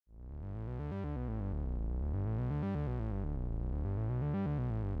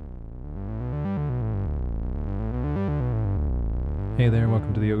Hey there,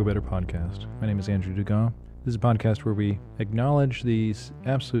 welcome to the Yoga Better podcast. My name is Andrew Dugas. This is a podcast where we acknowledge the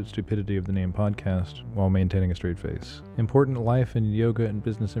absolute stupidity of the name podcast while maintaining a straight face. Important life and yoga and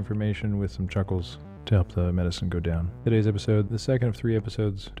business information with some chuckles to help the medicine go down. Today's episode, the second of 3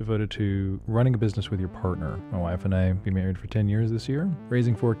 episodes devoted to running a business with your partner. My wife and I been married for 10 years this year,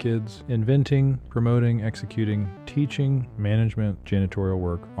 raising 4 kids, inventing, promoting, executing, teaching, management, janitorial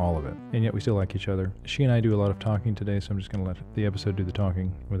work, all of it. And yet we still like each other. She and I do a lot of talking today, so I'm just going to let the episode do the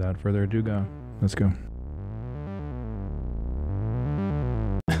talking. Without further ado, let's go.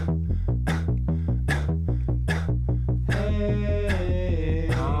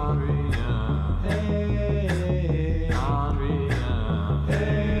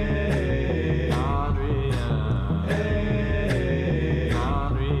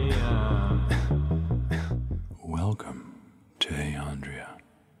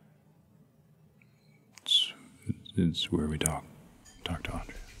 It's where we talk to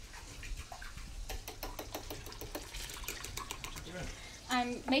Andrea.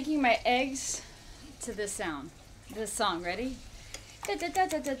 I'm making my eggs to this sound. This song, ready?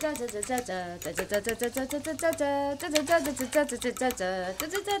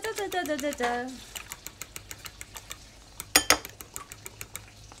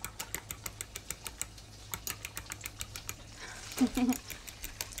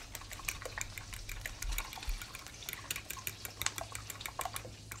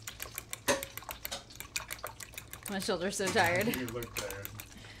 My shoulder's so tired. You look tired.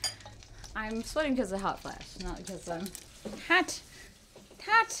 I'm sweating because of hot flash, not because I'm hot.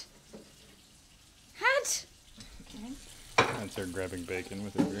 Hot. Hot. Okay. That's her grabbing bacon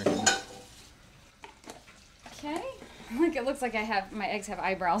with her bare hands. Okay. Look, it looks like my eggs have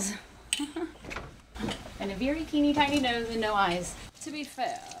eyebrows. And a very teeny tiny nose and no eyes. To be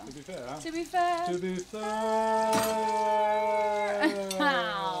fair. To be fair. To be fair. To be fair.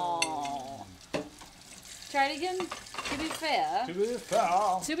 Ow. Try it again. To be fair. To be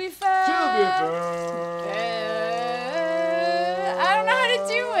fair. To be fair. To be fair. I don't know how to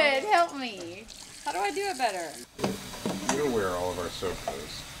do it. Help me. How do I do it better? We'll wear all of our soap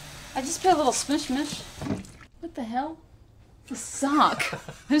clothes. I just put a little smush smush. What the hell? A sock.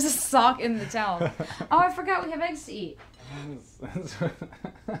 There's a sock in the towel. Oh, I forgot we have eggs to eat.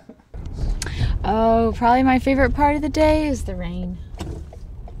 Oh, probably my favorite part of the day is the rain.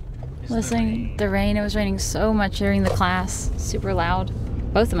 Listening the rain. It was raining so much during the class. Super loud.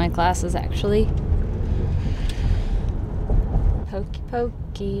 Both of my classes, actually. Pokey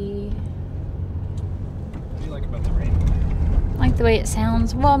pokey. What do you like about the rain? I like the way it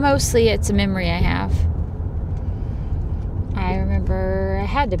sounds. Well, mostly it's a memory I have. I remember I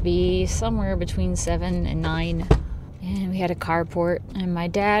had to be somewhere between 7 and 9. And we had a carport. And my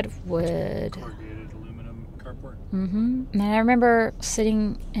dad would... Corrugated aluminum carport. Mm-hmm. And I remember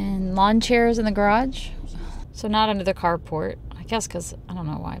sitting in lawn chairs in the garage. So not under the carport. I guess because, I don't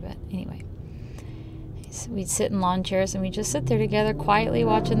know why, but anyway. So we'd sit in lawn chairs and we'd just sit there together quietly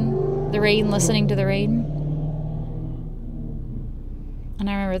watching the rain, listening to the rain. And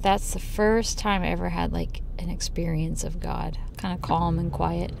I remember that's the first time I ever had like an experience of God. Kind of calm and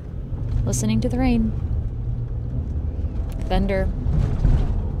quiet. Listening to the rain. Thunder.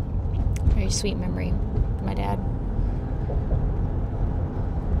 Very sweet memory. My dad.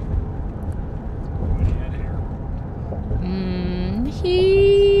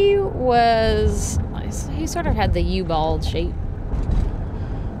 He was... He sort of had the U-bald shape.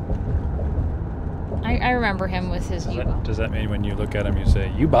 I remember him with his U-bald. Does that mean when you look at him you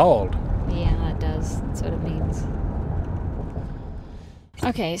say, "You bald"? Yeah, it does. That's what it means.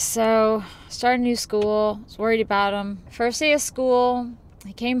 Okay, so started new school. Was worried about him. First day of school,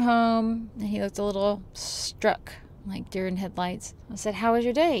 I came home and he looked a little struck, like deer in headlights. I said, "How was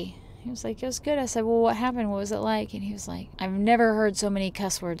your day?" He was like, "It was good." I said, "Well, what happened? What was it like?" And he was like, "I've never heard so many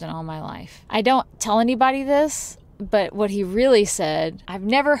cuss words in all my life." I don't tell anybody this, but what he really said, "I've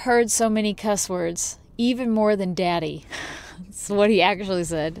never heard so many cuss words, even more than daddy." That's what he actually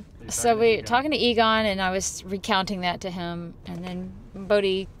said. So we were talking to Egon, and I was recounting that to him, and then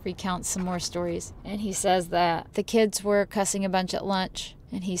Bodhi recounts some more stories. And he says that the kids were cussing a bunch at lunch,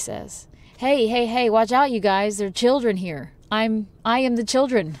 and he says, hey, watch out, you guys, there are children here. I am the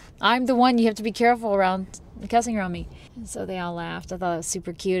children. I'm the one you have to be careful around, cussing around me. And so they all laughed. I thought it was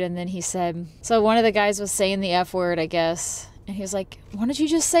super cute. And then he said, so one of the guys was saying the F word, I guess. And he was like, "Why don't you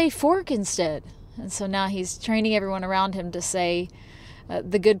just say fork instead?" And so now he's training everyone around him to say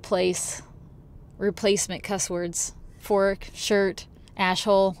the good place replacement cuss words. Fork, shirt,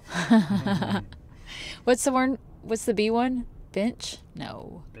 asshole. What's the word? What's the B one? bench?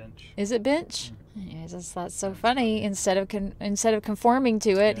 No. Bench. Is it bench? Yeah, I just thought so funny. Instead of conforming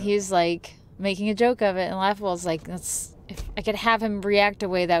to it, he's like making a joke of it and laughable. It's like, if I could have him react a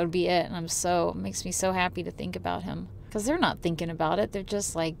way, that would be it. And it makes me so happy to think about him. Because they're not thinking about it. They're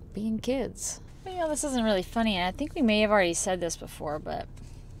just like being kids. But, this isn't really funny. And I think we may have already said this before, but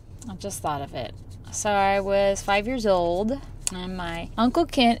I just thought of it. So I was 5 years old. And my Uncle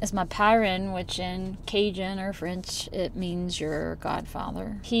Kent is my parrain, which in Cajun or French, it means your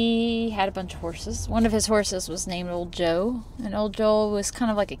godfather. He had a bunch of horses. One of his horses was named Old Joe. And Old Joe was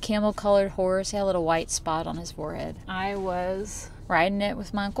kind of like a camel-colored horse. He had a little white spot on his forehead. I was riding it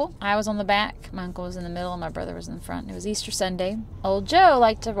with my uncle. I was on the back. My uncle was in the middle and my brother was in the front. It was Easter Sunday. Old Joe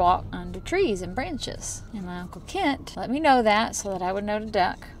liked to walk under trees and branches. And my Uncle Kent let me know that so that I would know to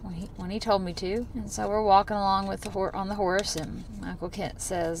duck when he told me to. And so we're walking along with on the horse and my Uncle Kent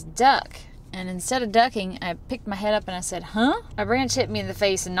says, "Duck." And instead of ducking, I picked my head up and I said, "Huh?" A branch hit me in the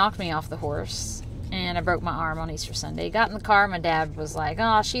face and knocked me off the horse. And I broke my arm on Easter Sunday. Got in the car, my dad was like,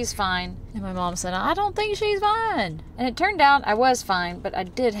 "Oh, she's fine." And my mom said, "I don't think she's fine." And it turned out I was fine, but I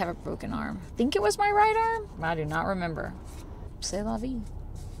did have a broken arm. I think it was my right arm. I do not remember. C'est la vie.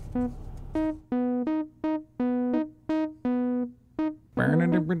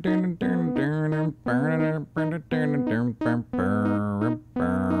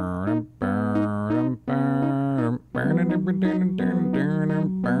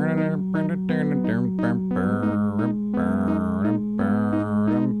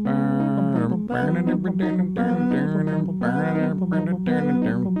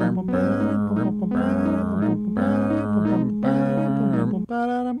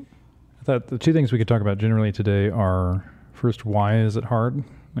 I thought the two things we could talk about generally today are, first, why is it hard?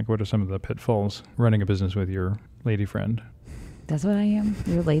 Like, what are some of the pitfalls running a business with your lady friend? That's what I am,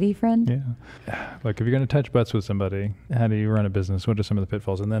 your lady friend? Yeah. Like, if you're going to touch butts with somebody, how do you run a business? What are some of the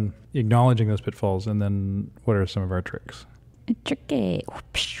pitfalls? And then acknowledging those pitfalls, and then what are some of our tricks? Tricky.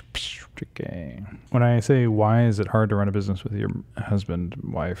 Tricky. When I say, why is it hard to run a business with your husband,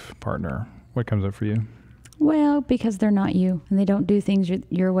 wife, partner, what comes up for you? Well, because they're not you, and they don't do things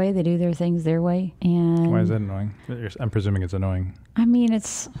your way. They do their things their way. And why is that annoying? I'm presuming it's annoying. I mean,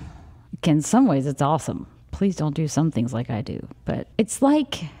 in some ways, it's awesome. Please don't do some things like I do. But it's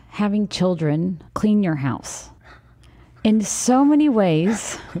like having children clean your house. In so many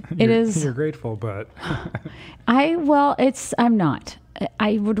ways, You're grateful, but I'm not.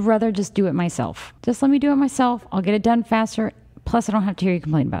 I would rather just do it myself. Just let me do it myself. I'll get it done faster. Plus, I don't have to hear you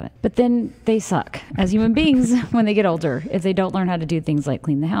complain about it. But then they suck as human beings when they get older if they don't learn how to do things like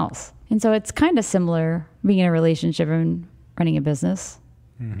clean the house. And so it's kind of similar being in a relationship and running a business.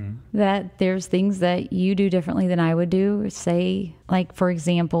 Mm-hmm. That there's things that you do differently than I would do. Say, like, for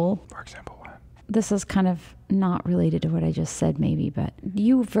example. For example, what? This is kind of not related to what I just said, maybe, but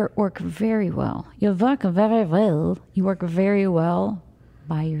you work very well. You work very well. You work very well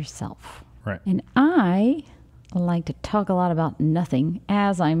by yourself. Right. And I like to talk a lot about nothing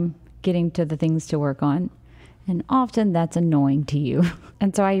as I'm getting to the things to work on. And often that's annoying to you.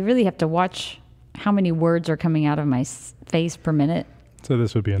 And so I really have to watch how many words are coming out of my face per minute. So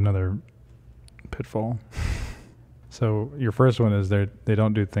this would be another pitfall. So your first one is they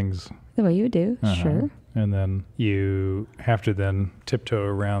don't do things the way you do, sure. And then you have to then tiptoe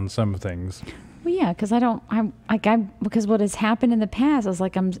around some things. Well, yeah, because because what has happened in the past is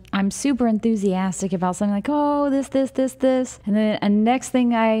like I'm super enthusiastic about something like, oh, this, and then next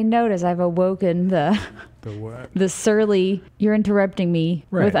thing I notice, I've awoken the what? The surly, you're interrupting me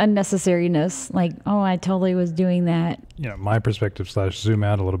with unnecessariness. Like, oh, I totally was doing that. My perspective / zoom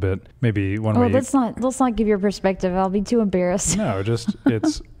out a little bit. Maybe one way. Let's not give your perspective. I'll be too embarrassed. No, just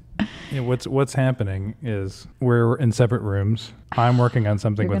it's. What's happening is we're in separate rooms. I'm working on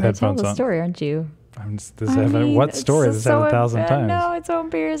something with headphones on. You're going to tell the story, aren't you? What story? This happened 1,000 times. No, it's so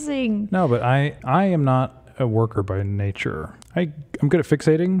embarrassing. No, but I am not a worker by nature. I'm good at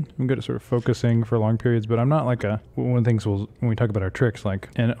fixating. I'm good at sort of focusing for long periods, but I'm not like when we talk about our tricks,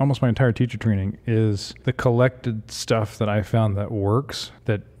 and almost my entire teacher training is the collected stuff that I found that works,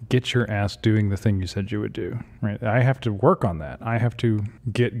 that get your ass doing the thing you said you would do, right? I have to work on that. I have to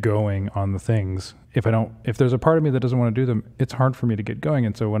get going on the things. If there's a part of me that doesn't want to do them, it's hard for me to get going.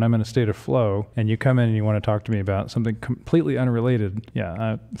 And so when I'm in a state of flow and you come in and you want to talk to me about something completely unrelated,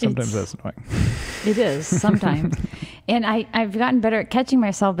 sometimes that's annoying. It is sometimes. And I've gotten better at catching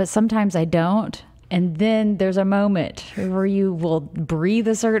myself, but sometimes I don't. And then there's a moment where you will breathe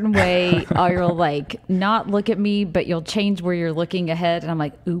a certain way, or you'll not look at me, but you'll change where you're looking ahead. And I'm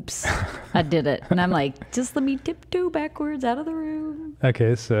like, oops, I did it. And I'm like, just let me tiptoe backwards out of the room.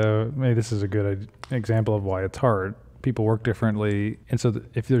 Okay, so maybe this is a good example of why it's hard. people work differently. And so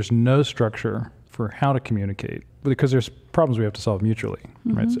if there's no structure for how to communicate, because there's problems we have to solve mutually,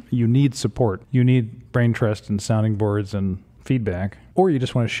 right? So you need support. You need brain trust and sounding boards and feedback, or you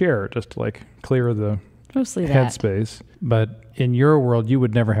just want to share just to like clear the Mostly headspace. But in your world, you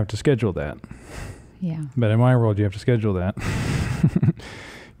would never have to schedule that. Yeah. But in my world, you have to schedule that.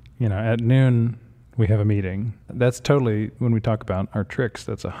 At noon, we have a meeting. That's totally, when we talk about our tricks,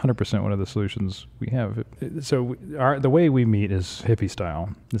 that's 100% one of the solutions we have. So the way we meet is hippie style.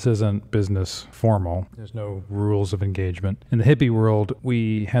 This isn't business formal. There's no rules of engagement. In the hippie world,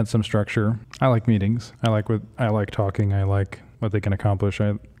 we had some structure. I like meetings. I like talking. I like what they can accomplish.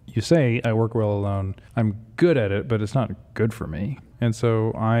 You say I work well alone. I'm good at it, but it's not good for me. And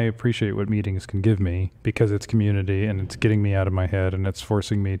so I appreciate what meetings can give me because it's community and it's getting me out of my head and it's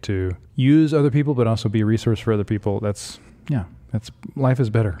forcing me to use other people, but also be a resource for other people. That's life is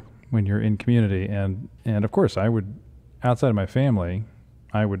better when you're in community. And of course I would, outside of my family,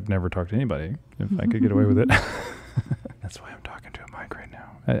 I would never talk to anybody if I could get away with it. That's why I'm talking to a mic right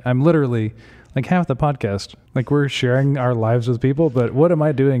now. I'm literally like half the podcast, like we're sharing our lives with people, but what am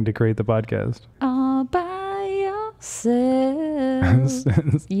I doing to create the podcast? All by yourself.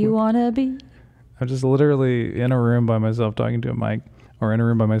 You want to be? I'm just literally in a room by myself talking to a mic, or in a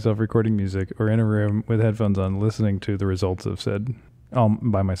room by myself recording music, or in a room with headphones on listening to the results of said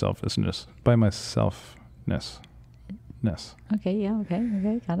by myselfness. Okay, yeah,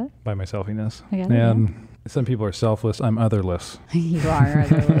 okay, got it. By my selfiness. I got it, And some people are selfless. I'm otherless. You are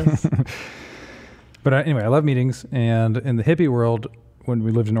otherless. But anyway, I love meetings. And in the hippie world, when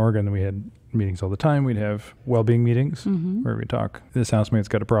we lived in Oregon, we had meetings all the time. We'd have well-being meetings where we talk, this housemate's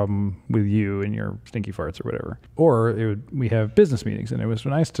got a problem with you and your stinky farts or whatever. Or we have business meetings. And it was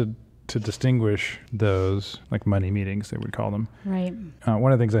nice to distinguish those, like money meetings, they would call them. Right.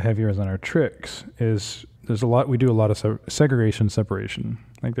 One of the things I have here is on our tricks is we do a lot of segregation, separation.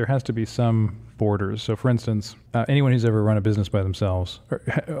 Like there has to be some borders. So for instance, anyone who's ever run a business by themselves or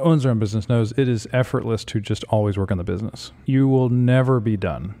owns their own business knows it is effortless to just always work on the business. You will never be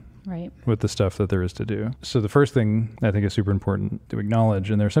done with the stuff that there is to do. So the first thing I think is super important to acknowledge,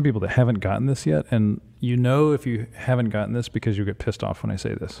 and there are some people that haven't gotten this yet, and if you haven't gotten this because you get pissed off when I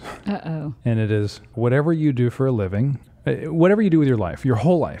say this. Uh-oh. And it is whatever you do for a living, whatever you do with your life, your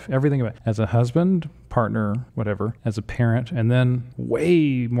whole life, everything about it, as a husband, partner, whatever, as a parent, and then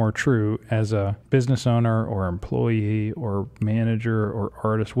way more true as a business owner or employee or manager or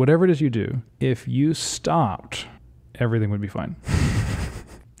artist, whatever it is you do, if you stopped, everything would be fine.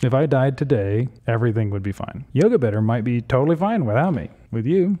 If I died today, everything would be fine. Yoga Better might be totally fine without me, with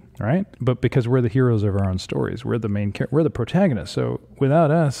you, right? But because we're the heroes of our own stories, we're the protagonists. So without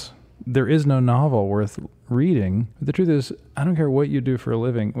us, there is no novel worth reading. But the truth is, I don't care what you do for a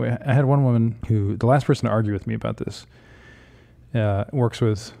living. I had one woman who, the last person to argue with me about this, works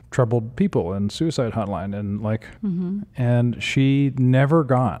with troubled people and suicide hotline and she never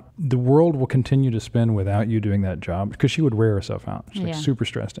got, the world will continue to spin without you doing that job because she would wear herself out. She's like super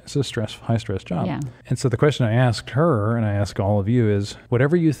stressed. It's a high stress job. Yeah. And so the question I asked her, and I ask all of you, is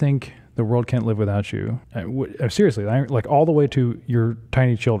whatever you think the world can't live without you. Seriously, like all the way to your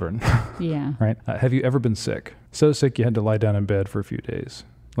tiny children. Yeah. Right? Have you ever been sick? So sick you had to lie down in bed for a few days.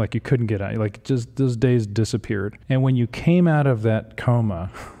 Like you couldn't get out. Like just those days disappeared. And when you came out of that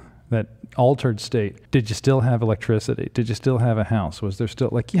coma, that altered state, did you still have electricity? Did you still have a house? Was there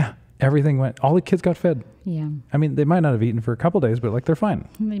still everything went, all the kids got fed. Yeah. I mean, they might not have eaten for a couple days, but they're fine.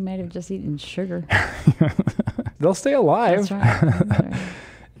 They might have just eaten sugar. They'll stay alive. That's right. That's right.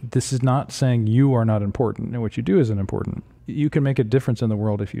 This is not saying you are not important and what you do isn't important. You can make a difference in the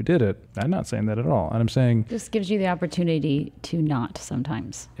world if you did it. I'm not saying that at all. And I'm saying just gives you the opportunity to not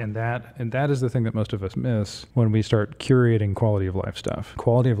sometimes. And that is the thing that most of us miss when we start curating quality of life stuff.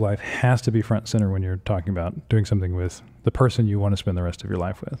 Quality of life has to be front and center when you're talking about doing something with the person you want to spend the rest of your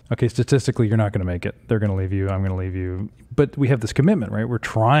life with. Okay, statistically, you're not going to make it. They're going to leave you. I'm going to leave you. But we have this commitment, right? We're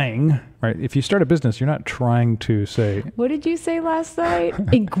trying, right? If you start a business, you're not trying to say... What did you say last night?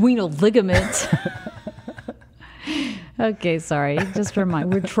 Inguinal ligament. Okay, sorry. Just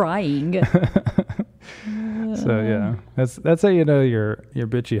remind, we're trying. So yeah, that's how you know your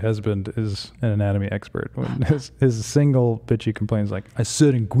bitchy husband is an anatomy expert. When his single bitchy complains like, I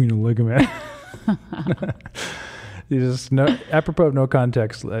said inguinal ligament. You just apropos of no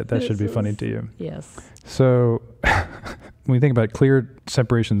context, that should be funny to you. Yes. So when you think about clear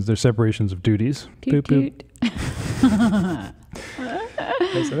separations, there's separations of duties. Poop, poop. I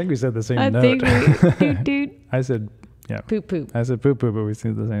think we said the same note. I think we, doot. I said, yeah. Poop, poop. I said poop, poop, but we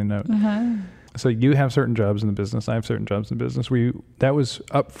said the same note. Uh-huh. So you have certain jobs in the business. I have certain jobs in the business. That was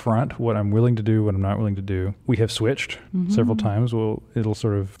up front, what I'm willing to do, what I'm not willing to do. We have switched several times. It'll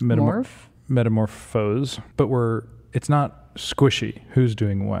sort of metamorphose, but it's not squishy who's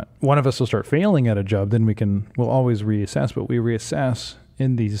doing what. One of us will start failing at a job, then we'll always reassess, but we reassess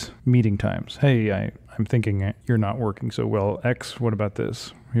in these meeting times. Hey, I'm thinking you're not working so well. X, what about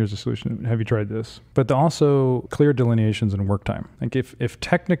this? Here's a solution. Have you tried this? But also clear delineations in work time. Like if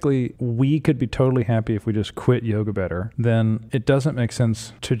technically we could be totally happy if we just quit Yoga Better, then it doesn't make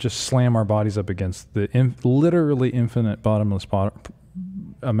sense to just slam our bodies up against the literally infinite bottomless pile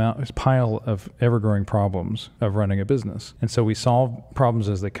of ever-growing problems of running a business. And so we solve problems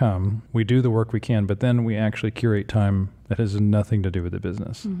as they come. We do the work we can, but then we actually curate time that has nothing to do with the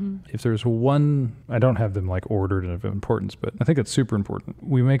business. If there's one, I don't have them like ordered of importance, but I think it's super important.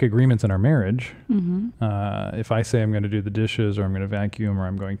 We make agreements in our marriage. If I say I'm going to do the dishes or I'm going to vacuum or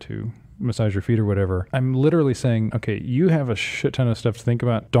I'm going to massage your feet or whatever, I'm literally saying, okay, you have a shit ton of stuff to think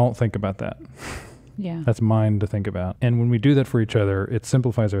about. Don't think about that. Yeah. That's mine to think about. And when we do that for each other, it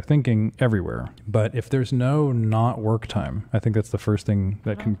simplifies our thinking everywhere. But if there's no not work time, I think that's the first thing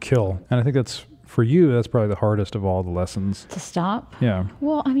that can kill. And I think for you, that's probably the hardest of all the lessons. To stop? Yeah.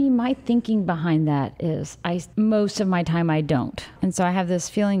 Well, I mean, my thinking behind that is most of my time I don't. And so I have this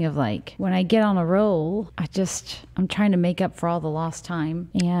feeling of like, when I get on a roll, I'm trying to make up for all the lost time.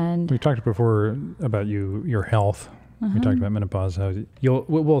 And we talked before about your health. We talked about menopause, how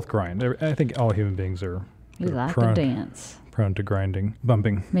we'll both grind. I think all human beings are we like to dance. Prone to grinding,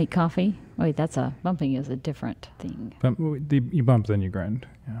 bumping. Make coffee? Wait, bumping is a different thing. You bump, then you grind.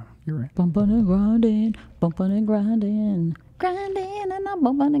 Yeah, you're right. Bumping and grinding, bumping and grinding, grinding and I'm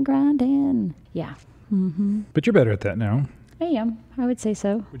bumping and grinding. Yeah. But you're better at that now. I am. I would say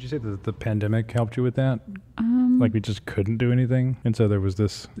so. Would you say that the pandemic helped you with that? Like we just couldn't do anything, and so there was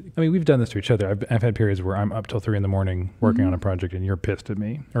this. I mean, we've done this to each other. I've had periods where I'm up till 3 a.m. working on a project, and you're pissed at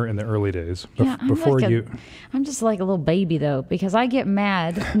me. Or in the early days, I'm just like a little baby though, because I get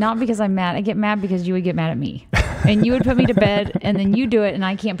mad not because I'm mad. I get mad because you would get mad at me, and you would put me to bed, and then you do it, and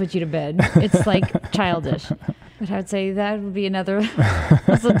I can't put you to bed. It's like childish. But I would say that would be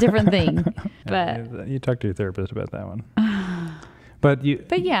that's a different thing. But you talk to your therapist about that one. But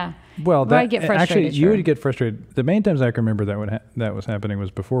yeah. Well, I get frustrated. Actually, you would get frustrated. The main times I can remember that was happening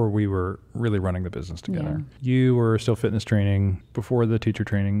was before we were really running the business together. Yeah. You were still fitness training before the teacher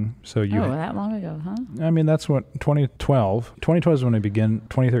training. So that long ago, huh? I mean, that's what 2012. 2012 is when I began.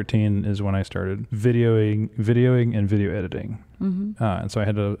 2013 is when I started videoing and video editing. And so I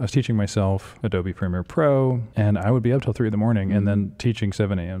was teaching myself Adobe Premiere Pro, and I would be up till 3 a.m. and then teaching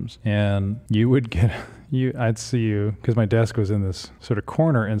 7 a.m. And you would I'd see you because my desk was in this sort of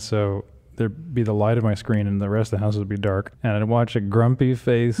corner, and so there'd be the light of my screen and the rest of the house would be dark, and I'd watch a grumpy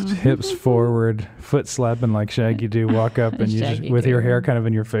faced, hips forward, foot slapping like Shaggy do walk up and you just with your hair kind of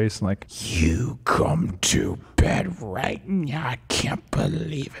in your face like, you come to bed right now, I can't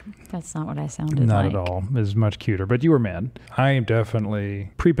believe it. That's not what I sounded not like. Not at all. It was much cuter, but you were mad. I am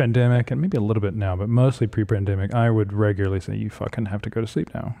definitely pre-pandemic and maybe a little bit now, but mostly pre-pandemic, I would regularly say, you fucking have to go to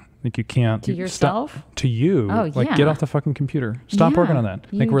sleep now. Like you can't. To yourself? To you. Oh, like yeah. Get off the fucking computer. Stop working on that.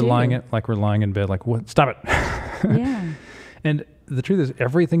 Like we're lying in bed. Like what? Stop it. Yeah. And the truth is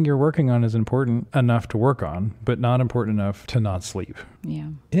everything you're working on is important enough to work on, but not important enough to not sleep. Yeah.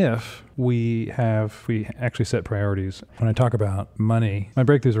 If we actually set priorities. When I talk about money, my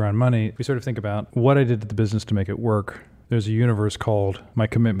breakthroughs around money, we sort of think about what I did to the business to make it work. There's a universe called my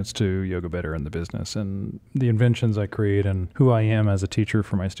commitments to Yoga Better in the business and the inventions I create and who I am as a teacher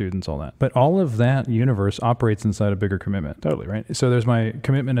for my students, all that. But all of that universe operates inside a bigger commitment. Totally, right? So there's my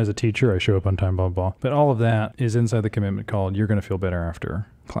commitment as a teacher. I show up on time, blah, blah, blah. But all of that is inside the commitment called you're going to feel better after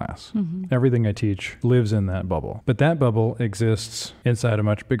class. Everything I teach lives in that bubble. But that bubble exists inside a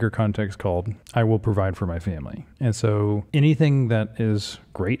much bigger context called I will provide for my family. And so anything that is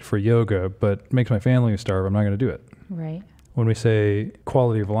great for yoga but makes my family starve, I'm not going to do it. Right. When we say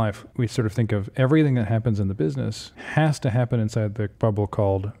quality of life, we sort of think of everything that happens in the business has to happen inside the bubble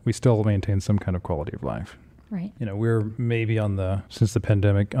called we still maintain some kind of quality of life. Right. You know, we're maybe since the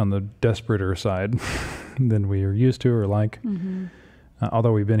pandemic, on the desperater side than we are used to or like.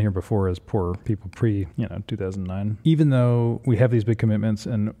 Although we've been here before as poor people pre-2009. Even though we have these big commitments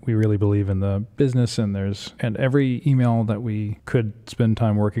and we really believe in the business and every email that we could spend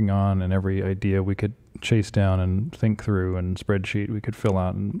time working on and every idea we could chase down and think through and spreadsheet we could fill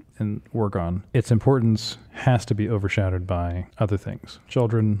out and work on, its importance has to be overshadowed by other things.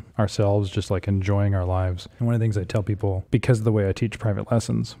 Children, ourselves, just like enjoying our lives. And one of the things I tell people, because of the way I teach private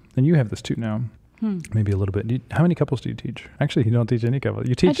lessons, and you have this too now, Maybe a little bit. How many couples do you teach? Actually, you don't teach any couples.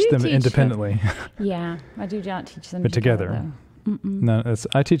 You teach them teach independently. Yeah, I do not teach them But together. No,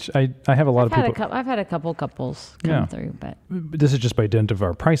 I teach. I have a lot of people. I've had a couple couples come through, but this is just by dint of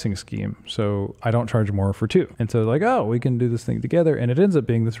our pricing scheme. So I don't charge more for two. And so like, oh, we can do this thing together, and it ends up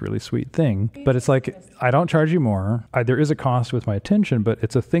being this really sweet thing. But it's like, I don't charge you more. There is a cost with my attention, but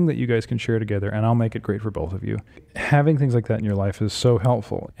it's a thing that you guys can share together, and I'll make it great for both of you. Having things like that in your life is so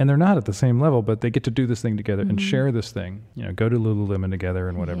helpful. And they're not at the same level, but they get to do this thing together and share this thing. Go to Lululemon together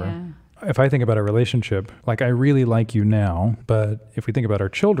and whatever. Yeah. If I think about a relationship, like I really like you now, but if we think about our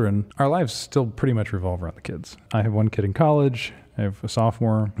children, our lives still pretty much revolve around the kids. I have one kid in college. I have a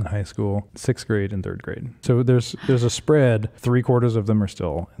sophomore in high school, 6th grade and 3rd grade. So there's a spread. 3/4 of them are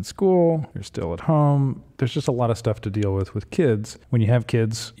still in school. They're still at home. There's just a lot of stuff to deal with kids. When you have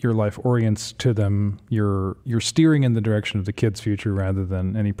kids, your life orients to them. You're steering in the direction of the kids' future rather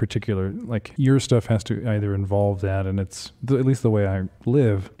than any particular, like your stuff has to either involve that, and it's at least the way I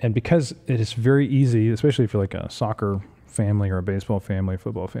live. And because it is very easy, especially if you're like a soccer family or a baseball family,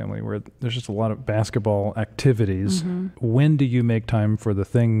 football family, where there's just a lot of basketball activities. When do you make time for the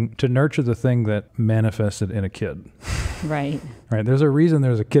thing, to nurture the thing that manifested in a kid? Right. Right. There's a reason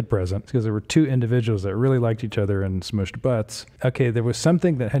there's a kid present. It's because there were two individuals that really liked each other and smushed butts. Okay, there was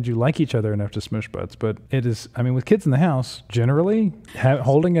something that had you like each other enough to smush butts, but it is, I mean, with kids in the house, generally,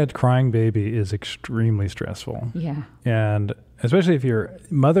 holding a crying baby is extremely stressful. Yeah. And especially if your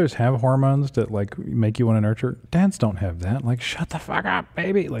mothers have hormones that like make you want to nurture. Dads don't have that. Like, shut the fuck up,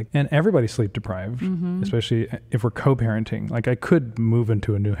 baby. Like, and everybody's sleep deprived, especially if we're co-parenting. Like, I could move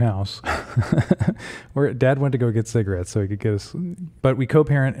into a new house where dad went to go get cigarettes so he could get us, but we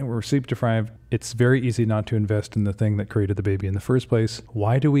co-parent and we're sleep deprived. It's very easy not to invest in the thing that created the baby in the first place.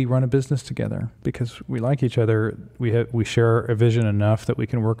 Why do we run a business together? Because we like each other. We share a vision enough that we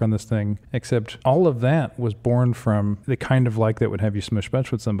can work on this thing. Except all of that was born from the kind of like that would have you smush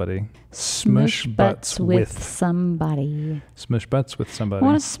butts with somebody. Smush butts with somebody. Smush butts with somebody. I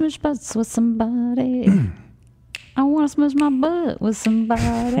want to smush butts with somebody. I want to smush my butt with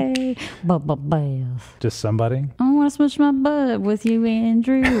somebody. Just somebody? I want to smush my butt with you,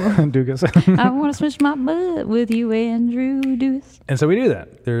 Andrew. Dugas. I want to smush my butt with you, Andrew. Dugas. And so we do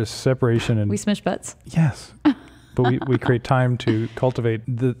that. There's separation. And we smush butts? Yes. But we create time to cultivate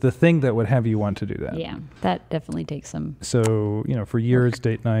the thing that would have you want to do that. Yeah, that definitely takes some. So, for years,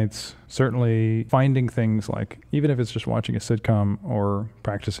 date nights, certainly finding things like, even if it's just watching a sitcom or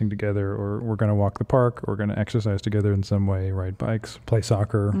practicing together, or we're going to walk the park, or we're going to exercise together in some way, ride bikes, play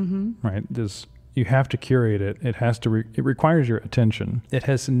soccer, right? You have to curate it. It has to. It requires your attention. It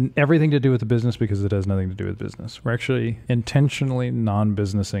has everything to do with the business because it has nothing to do with business. We're actually intentionally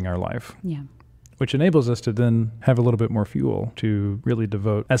non-businessing our life. Yeah. Which enables us to then have a little bit more fuel to really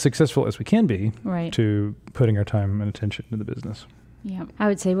devote, as successful as we can be, to putting our time and attention into the business. Yeah. I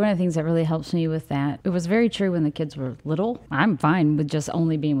would say one of the things that really helps me with that, it was very true when the kids were little. I'm fine with just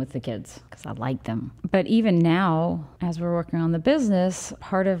only being with the kids because I like them. But even now, as we're working on the business,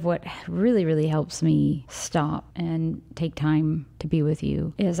 part of what really, really helps me stop and take time to be with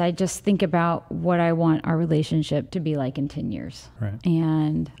you is I just think about what I want our relationship to be like in 10 years. Right.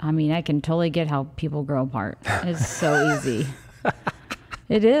 And I mean, I can totally get how people grow apart. It's so easy.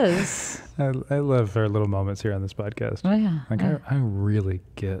 It is. I love our little moments here on this podcast. Oh, yeah. Like, I really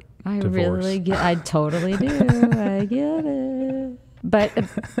get divorce. I totally do. I get it. But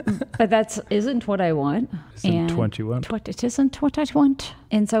that isn't what I want. Isn't what you want. It isn't what I want.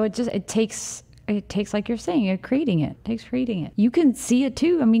 And so it takes, like you're saying, creating it. It takes creating it. You can see it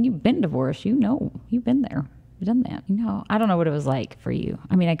too. I mean, you've been divorced. You've been there. You've done that. I don't know what it was like for you.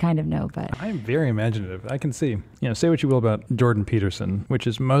 I mean, I kind of know, but I'm very imaginative. I can see, say what you will about Jordan Peterson, which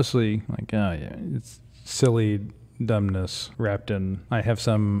is mostly like, it's silly dumbness wrapped in. I have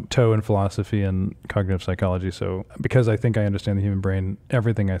some toe in philosophy and cognitive psychology, so because I think I understand the human brain,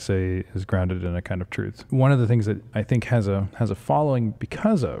 everything I say is grounded in a kind of truth. One of the things that I think has a following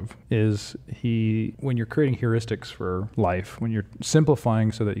because of is when you're creating heuristics for life, when you're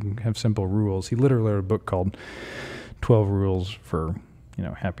simplifying so that you can have simple rules. He literally wrote a book called 12 Rules for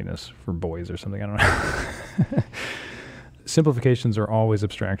Happiness for Boys or something. I don't know. Simplifications are always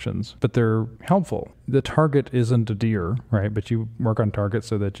abstractions, but they're helpful. The target isn't a deer, right? But you work on targets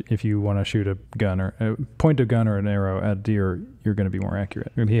so that if you want to shoot a gun or point a gun or an arrow at a deer, you're going to be more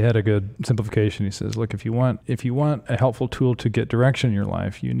accurate. And he had a good simplification. He says, look, if you want a helpful tool to get direction in your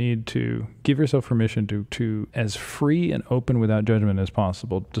life, you need to give yourself permission to as free and open without judgment as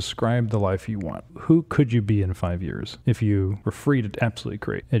possible, describe the life you want. Who could you be in 5 years if you were free to absolutely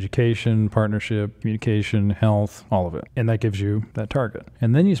create education, partnership, communication, health, all of it? And that gives you that target.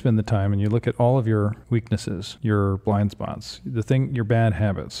 And then you spend the time and you look at all of your weaknesses, your blind spots, your bad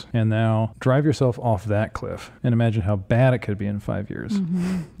habits, and now drive yourself off that cliff and imagine how bad it could be in 5 years.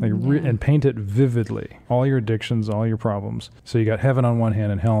 And paint it vividly. All your addictions, all your problems. So you got heaven on one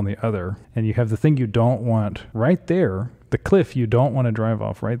hand and hell on the other, and you have the thing you don't want right there, the cliff you don't want to drive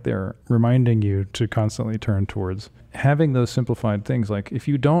off right there, reminding you to constantly turn towards having those simplified things. Like if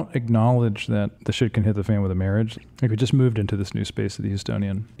you don't acknowledge that the shit can hit the fan with a marriage, like we just moved into this new space at the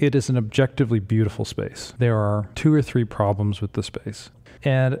Houstonian. It is an objectively beautiful space. There are 2 or 3 problems with the space.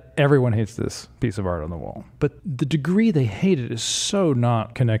 And everyone hates this piece of art on the wall. But the degree they hate it is so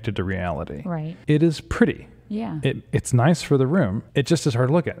not connected to reality. Right. It is pretty. Yeah. It's nice for the room. It just is hard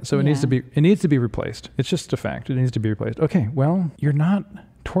to look at. So it needs to be replaced. It's just a fact. It needs to be replaced. Okay, well, you're not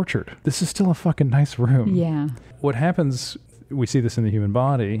tortured. This is still a fucking nice room. Yeah. What happens, we see this in the human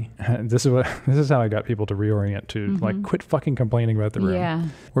body. This is how I got people to reorient to like quit fucking complaining about the room. Yeah.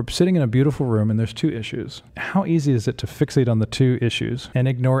 We're sitting in a beautiful room and there's 2 issues. How easy is it to fixate on the 2 issues and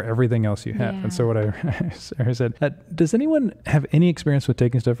ignore everything else you have? Yeah. And so what I said, does anyone have any experience with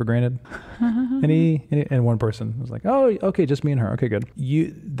taking stuff for granted? Any? And one person was like, oh, okay, just me and her. Okay, good.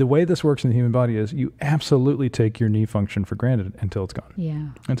 The way this works in the human body is you absolutely take your knee function for granted until it's gone. Yeah.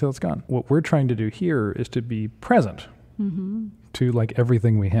 Until it's gone. What we're trying to do here is to be present. To like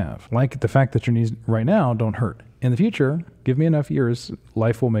everything we have. Like the fact that your knees right now don't hurt. In the future, give me enough years,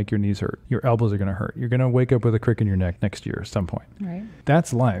 life will make your knees hurt. Your elbows are going to hurt. You're going to wake up with a crick in your neck next year at some point. Right.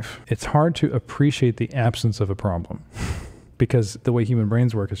 That's life. It's hard to appreciate the absence of a problem. Because the way human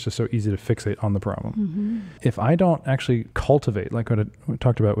brains work, it's just so easy to fixate on the problem. If I don't actually cultivate, like what I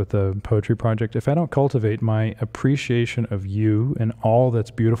talked about with the poetry project, if I don't cultivate my appreciation of you and all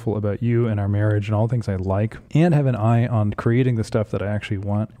that's beautiful about you and our marriage and all the things I like, and have an eye on creating the stuff that I actually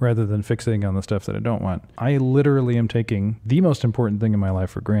want rather than fixating on the stuff that I don't want, I literally am taking the most important thing in my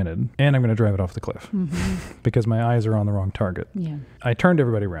life for granted, and I'm going to drive it off the cliff because my eyes are on the wrong target. Yeah. I turned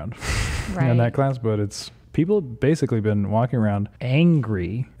everybody around in that class, but people have basically been walking around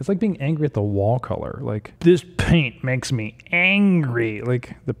angry. It's like being angry at the wall color. Like, this paint makes me angry.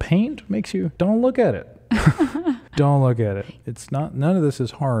 Like, the paint makes you, don't look at it. Don't look at it. It's not, none of this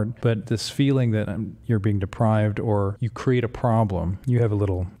is hard, but this feeling that you're being deprived or you create a problem. You have a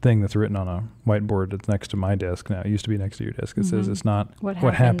little thing that's written on a whiteboard that's next to my desk now. It used to be next to your desk. It says it's not what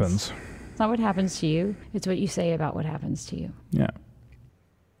happens. It's not what happens to you. It's what you say about what happens to you. Yeah.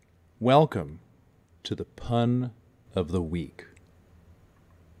 Welcome to the pun of the week.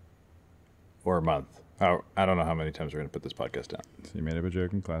 Or month. I don't know how many times we're going to put this podcast out. So you made up a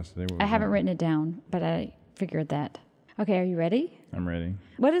joke in class today? I haven't written it down, but I figured that. Okay, are you ready? I'm ready.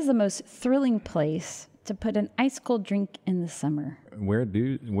 What is the most thrilling place to put an ice cold drink in the summer? Where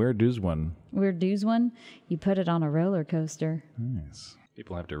does one? Where does one? You put it on a roller coaster. Nice.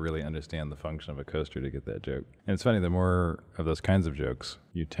 People have to really understand the function of a coaster to get that joke. And it's funny, the more of those kinds of jokes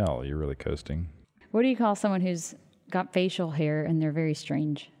you tell, you're really coasting. What do you call someone who's got facial hair and they're very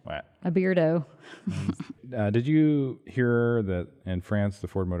strange? What? A beardo. Did you hear that in France, the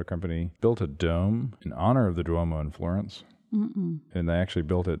Ford Motor Company built a dome in honor of the Duomo in Florence? And they actually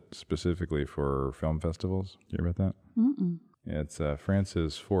built it specifically for film festivals. Did you hear about that? It's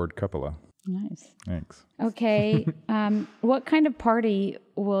France's Ford Coppola. Nice. Thanks. Okay. What kind of party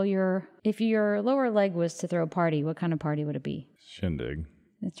if your lower leg was to throw a party, what kind of party would it be? Shindig.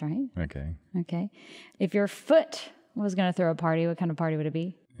 That's right. Okay. If your foot was going to throw a party, what kind of party would it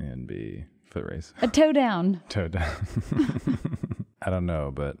be? And be foot race. A toe down. Toe down. I don't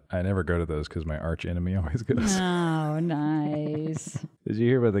know, but I never go to those because my arch enemy always goes. Oh, nice. Did you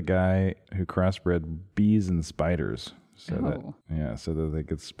hear about the guy who crossbred bees and spiders? So that they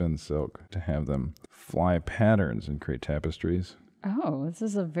could spin silk to have them fly patterns and create tapestries. Oh, this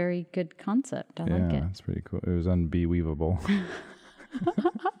is a very good concept. I like it. Yeah, it's pretty cool. It was unbe-weavable.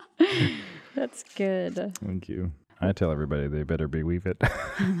 That's good. Thank you. I tell everybody they better be-weave it.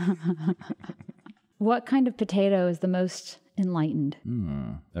 What kind of potato is the most enlightened?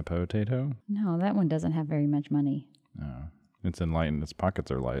 A potato? No, that one doesn't have very much money. No, it's enlightened. Its pockets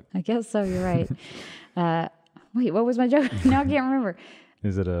are light. I guess so. You're right. Wait, what was my joke? Now I can't remember.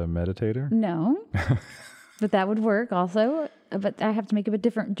 Is it a meditator? No. But that would work also. But I have to make up a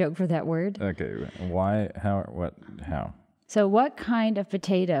different joke for that word. Okay. Why? How? What? How? So what kind of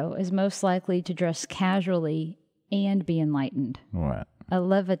potato is most likely to dress casually and be enlightened. What? A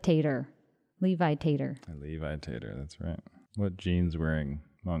levitator. Levitator. A levitator, that's right. What jeans wearing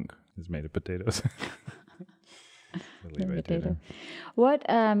monk is made of potatoes? A levitator. What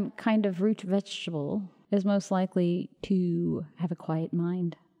kind of root vegetable is most likely to have a quiet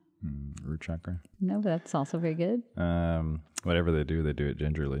mind? Root chakra. No, but that's also very good. Whatever they do it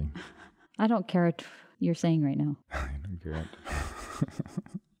gingerly. I don't care what you're saying right now. I don't care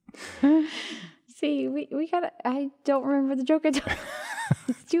it. See, we gotta, I don't remember the joke I told.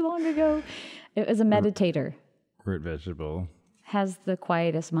 It's too long ago. It was a meditator. Root vegetable. Has the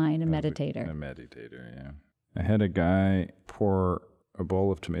quietest mind, a meditator. A meditator, yeah. I had a guy pour a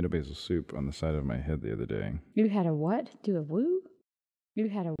bowl of tomato basil soup on the side of my head the other day. You had a what? Do a woo? You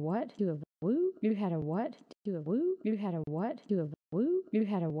had a what? Do a woo? You had a what? Do a woo? You had a what? Do a woo? You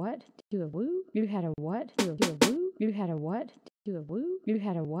had a what? Do a woo? You had a what? Do a woo? You had a what? Do a woo? You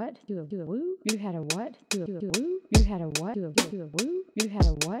had a what? Do a woo? You had a what? Do a woo? You had a what? Do a woo? You had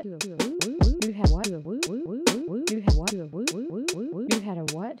a what? Do a woo? You had what? Do a woo? You had what? Do a woo? You had a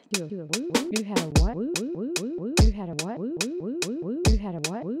what? Do a woo? You had a what? You had a what? You had a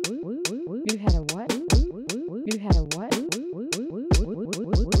what? You had a what? You had a what?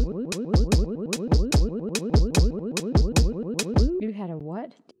 You had a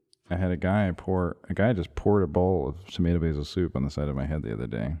what? I had a guy just poured a bowl of tomato basil soup on the side of my head the other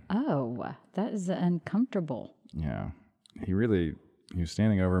day. Oh, that is uncomfortable. Yeah. He was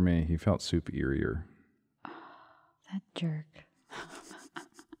standing over me. He felt soup eerier. That jerk.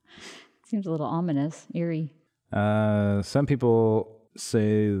 Seems a little ominous, eerie. Some people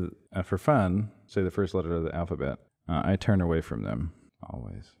say, for fun, say the first letter of the alphabet. I turn away from them,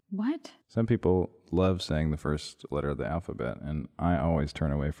 always. What? Some people love saying the first letter of the alphabet, and I always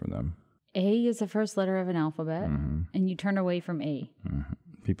turn away from them. A is the first letter of an alphabet, and you turn away from A. Mm-hmm.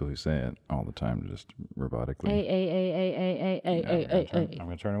 People who say it all the time, just robotically. A. I'm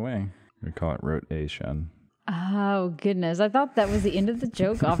going to turn away. We call it rotation. Oh, goodness. I thought that was the end of the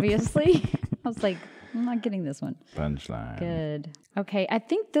joke, obviously. I was like, I'm not getting this one. Punchline. Good. Okay, I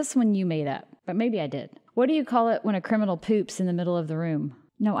think this one you made up, but maybe I did. What do you call it when a criminal poops in the middle of the room?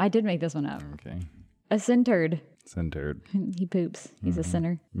 No, I did make this one up. Okay. A centered. Centered. He poops. He's a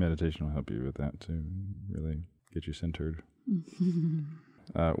sinner. Meditation will help you with that too. Really get you centered.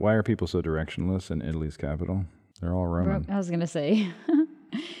 Why are people so directionless in Italy's capital? They're all Roman. I was going to say.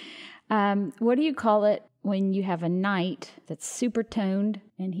 What do you call it when you have a knight that's super toned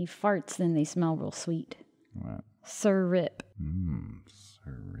and he farts and they smell real sweet? What? Sir Rip.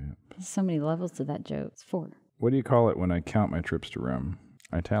 Sir Rip. There's so many levels to that joke. It's 4. What do you call it when I count my trips to Rome?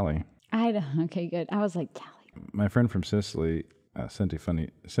 I tally. Okay, good. I was like, tally. My friend from Sicily sent a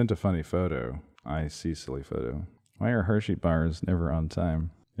funny photo. I see silly photo. Why are Hershey bars never on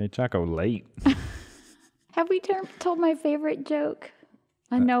time? They choco late. Have we told my favorite joke?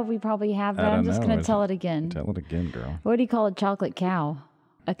 I know we probably have, but I'm just going to tell it again. Tell it again, girl. What do you call a chocolate cow?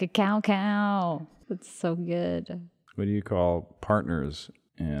 A cacao cow. That's so good. What do you call partners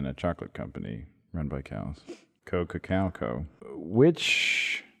in a chocolate company run by cows? Co.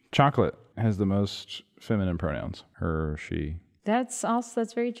 Which chocolate has the most feminine pronouns? Her, she. That's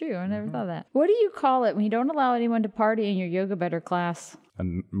very true. I never thought of that. What do you call it when you don't allow anyone to party in your yoga better class?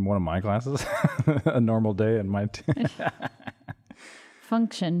 One of my classes? A normal day in my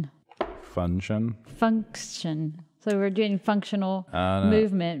Function. Function. So we're doing functional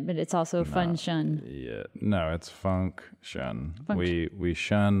movement, but it's also function. Yeah. No, it's function. We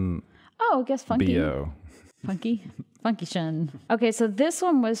shun. Oh, I guess funky. BO. Funky shun. Okay, so this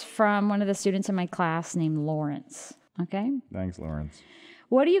one was from one of the students in my class named Lawrence. Okay? Thanks, Lawrence.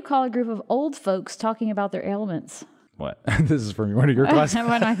 What do you call a group of old folks talking about their ailments? What? This is from one of your classes? One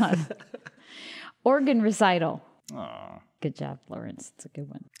of my classes. Organ recital. Aww. Good job, Lawrence. It's a good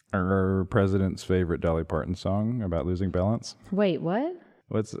one. Our president's favorite Dolly Parton song about losing balance? Wait, what?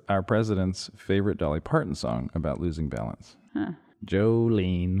 What's our president's favorite Dolly Parton song about losing balance? Huh.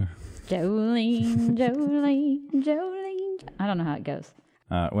 Jolene. I don't know how it goes.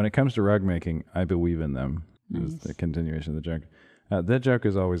 When it comes to rug making, I believe in them. Nice. Is the continuation of the joke. That joke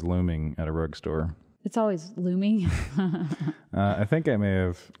is always looming at a rug store. It's always looming. I think I may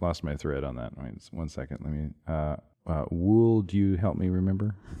have lost my thread on that. Wait, 1 second. Let me. Wool, do you help me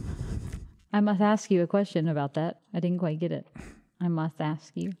remember? I must ask you a question about that. I didn't quite get it. I must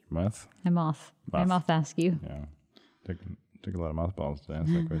ask you. Moth? I must ask you. Yeah. Took a lot of mothballs to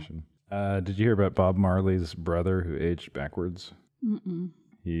answer that question. Did you hear about Bob Marley's brother who aged backwards? Mm-mm.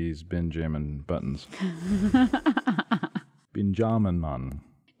 He's been jamming buttons. Been jamming, man.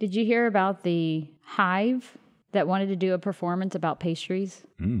 Did you hear about the Hive that wanted to do a performance about pastries?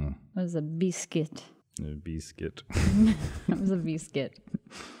 It was a biscuit. A bee skit. That was a bee skit.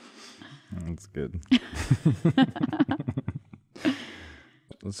 That's good.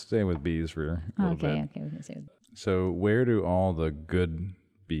 Let's stay with bees for a little bit. Okay, we can say. So where do all the good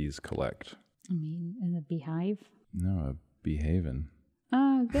bees collect? I mean, in the beehive. No, a beehaven.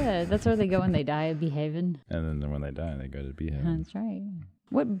 Oh, good. That's where they go when they die, a beehaven. And then when they die, they go to beehaven. That's right.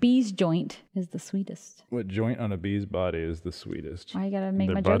 What bee's joint is the sweetest? What joint on a bee's body is the sweetest? Why you gotta make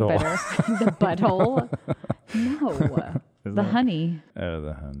The my joke butthole. better? The butthole? No. The honey. Oh,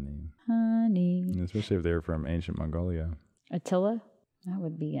 the honey. Honey. Especially if they're from ancient Mongolia. Attila? That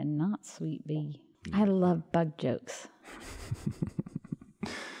would be a not sweet bee. I love bug jokes.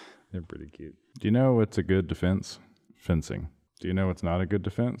 They're pretty cute. Do you know what's a good defense? Fencing. Do you know what's not a good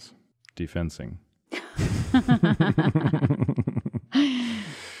defense? Defencing.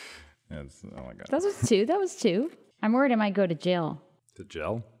 Oh my God. That was two. I'm worried I might go to jail. To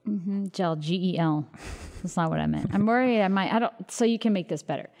gel? Gel, G-E-L. That's not what I meant. I'm worried so you can make this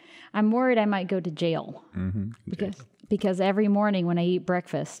better. I'm worried I might go to jail. Because every morning when I eat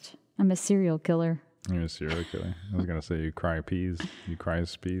breakfast, I'm a serial killer. You're a serial killer. I was going to say you cry peas. You cry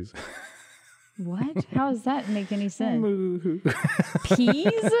peas. What? How does that make any sense?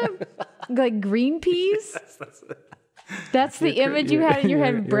 Peas? Like green peas? That's the image you had in your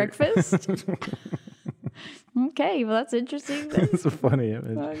head of breakfast? Okay, well, that's interesting. That's a funny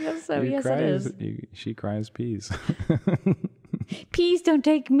image. Well, I guess so. Yes, it is. She cries peas. Peas, don't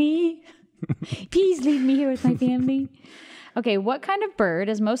take me. Please leave me here with my family. Okay, what kind of bird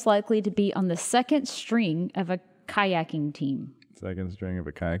is most likely to be on the second string of a kayaking team? Second string of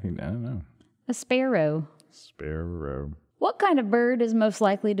a kayaking? I don't know. A sparrow. Sparrow. What kind of bird is most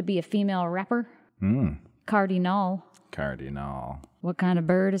likely to be a female rapper? Cardinal. Cardinal. What kind of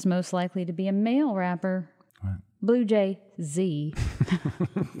bird is most likely to be a male rapper? What? Blue jay. Z.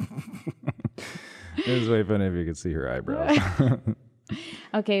 It was way funny if you could see her eyebrows.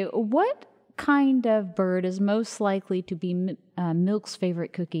 Okay, what kind of bird is most likely to be Milk's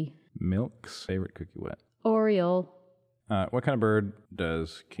favorite cookie? Milk's favorite cookie what? Oriole. What kind of bird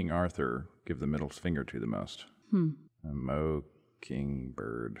does King Arthur give the middle finger to the most? A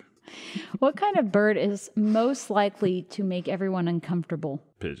mockingbird. What kind of bird is most likely to make everyone uncomfortable?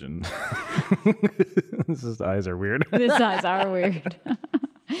 Pigeon. His eyes are weird. His eyes are weird.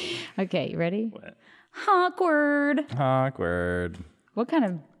 Okay, you ready? What? Awkward. Awkward. What kind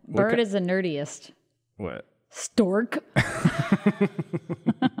of bird is the nerdiest? What? Stork.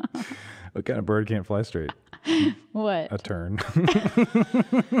 What kind of bird can't fly straight? What? A tern.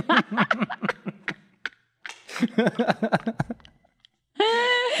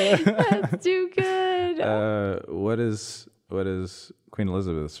 That's too good. What is Queen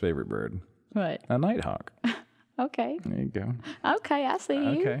Elizabeth's favorite bird? What? A nighthawk. Okay. There you go. Okay, I see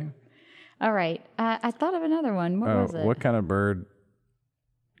you. Okay. All right. I thought of another one. What was it? What kind of bird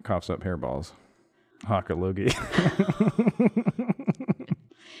coughs up hairballs? Hawkalogie.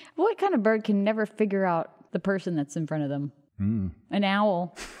 What kind of bird can never figure out the person that's in front of them? An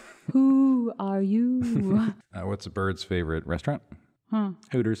owl. Who are you? What's a bird's favorite restaurant?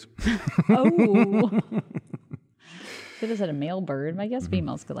 Hooters. Oh. They just had a male bird. I guess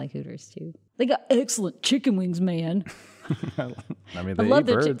females could like Hooters too. They got excellent chicken wings, man. I mean, they love eat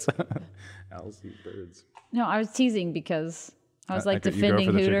the birds. Owls eat birds. No, I was teasing because I was like You go defending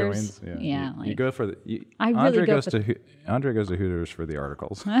for the chicken Hooters. wings? Yeah, You go for the. I really Andre go goes for to Andre goes to Hooters for the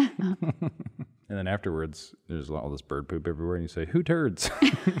articles, and then afterwards, there's all this bird poop everywhere, and you say, "Who turds?"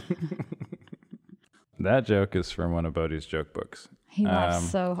 That joke is from one of Bodhi's joke books. He laughed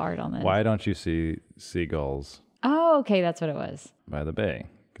so hard on this. Why don't you see seagulls Oh, okay, that's what it was. by the bay?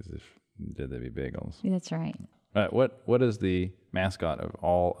 Because if you did, they'd be bagels. That's right. What is the mascot of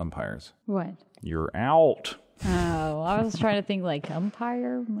all umpires? What? You're out. Oh, I was trying to think like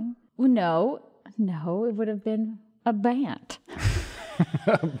umpire. Well, no, it would have been a bat.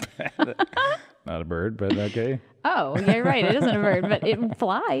 Not a bird, but okay. Oh, yeah, you're right. It isn't a bird, but it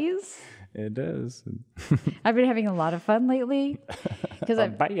flies. It does. I've been having a lot of fun lately because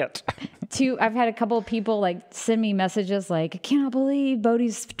I've had a couple of people like send me messages like, I cannot believe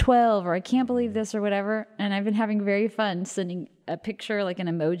Bodhi's 12 or I can't believe this or whatever. And I've been having very fun sending a picture, like an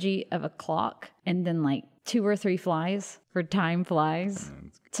emoji of a clock and then like 2 or 3 flies for time flies.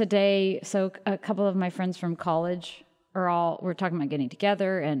 Today, so a couple of my friends from college we're talking about getting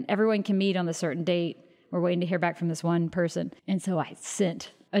together and everyone can meet on a certain date. We're waiting to hear back from this one person. And so I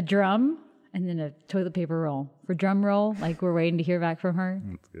sent a drum and then a toilet paper roll for drum roll. Like we're waiting to hear back from her.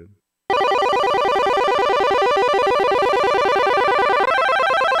 That's good.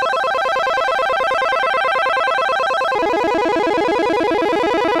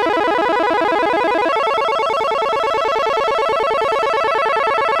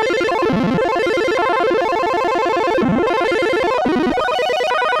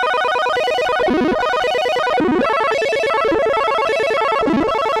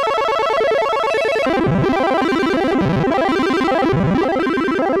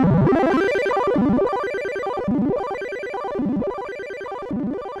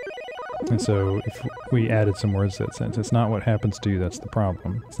 And so if we added some words to that sentence, it's not what happens to you that's the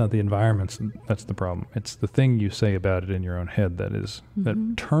problem. It's not the environment that's the problem. It's the thing you say about it in your own head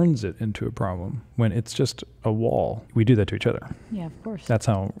that turns it into a problem when it's just a wall. We do that to each other. Yeah, of course. That's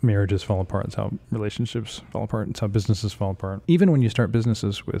how marriages fall apart. It's how relationships fall apart. It's how businesses fall apart. Even when you start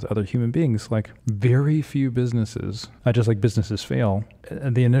businesses with other human beings, like very few businesses, just like businesses fail,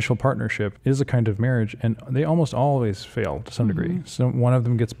 the initial partnership is a kind of marriage, and they almost always fail to some degree. So one of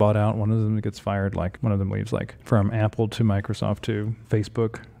them gets bought out, one of them gets fired, like one of them leaves, like from Apple to Microsoft to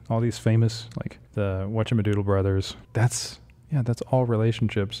Facebook, all these famous, like the Whatchamadoodle brothers. That's all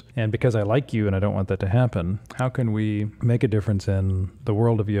relationships. And because I like you and I don't want that to happen, how can we make a difference in the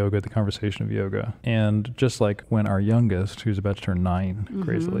world of yoga, the conversation of yoga? And just like when our youngest, who's about to turn 9,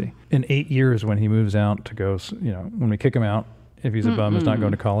 crazily, in 8 years when he moves out to go, when we kick him out, if he's a bum, is not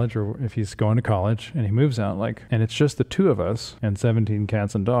going to college, or if he's going to college and he moves out, and it's just the two of us and 17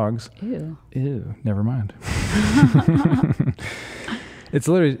 cats and dogs. Ew, never mind. It's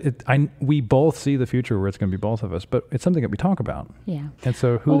literally, we both see the future where it's going to be both of us, but it's something that we talk about. Yeah. And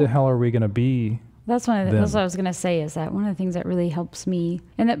so who the hell are we going to be? That's one of the things I was going to say, is that one of the things that really helps me,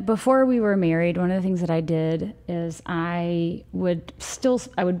 and that before we were married, one of the things that I did is I would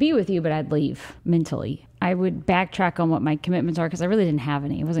be with you, but I'd leave mentally. I would backtrack on what my commitments are because I really didn't have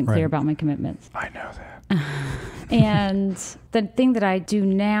any. I wasn't clear about my commitments. I know that. And the thing that I do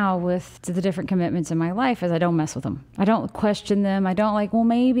now with the different commitments in my life is I don't mess with them. I don't question them. I don't well,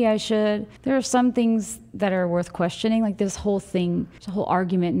 maybe I should. There are some things that are worth questioning, like this whole thing, it's a whole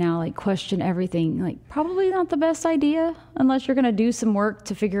argument now, question everything. Probably not the best idea unless you're going to do some work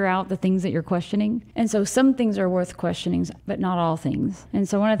to figure out the things that you're questioning. And so some things are worth questioning, but not all things. And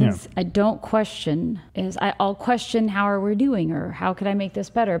so one of the things I don't question is I'll question how are we doing, or how could I make this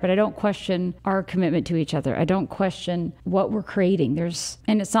better, but I don't question our commitment to each other. I don't question what we're creating.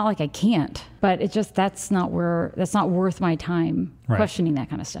 And it's not like I can't, but it's just that's not worth my time questioning that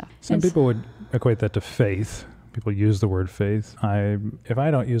kind of stuff. Some people would equate that to faith. People use the word faith. If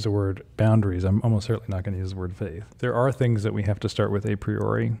I don't use the word boundaries, I'm almost certainly not going to use the word faith. There are things that we have to start with a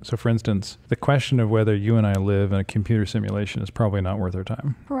priori. So for instance, the question of whether you and I live in a computer simulation is probably not worth our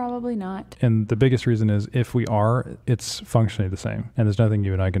time. Probably not. And the biggest reason is if we are, it's functionally the same, and there's nothing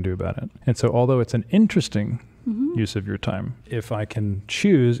you and I can do about it. And so although it's an interesting use of your time, if I can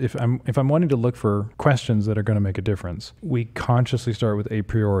choose, if I'm wanting to look for questions that are going to make a difference, we consciously start with a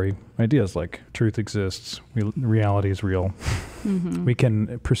priori ideas like truth exists, reality is real. We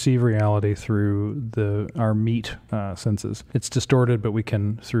can perceive reality through our meat senses. It's distorted, but we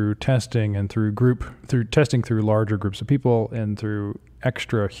can, through testing and through testing through larger groups of people and through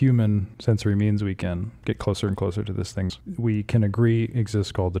extra human sensory means, we can get closer and closer to this thing we can agree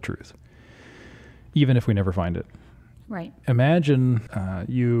exists, called the truth, even if we never find it. Right. Imagine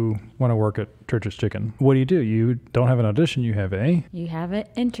you want to work at Church's Chicken. What do? You don't have an audition. You have an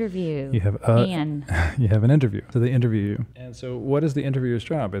interview. You have you have an interview. So they interview you. And so what is the interviewer's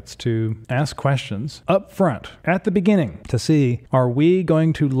job? It's to ask questions up front at the beginning to see, are we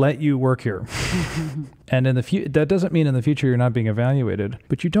going to let you work here? And in that doesn't mean in the future you're not being evaluated,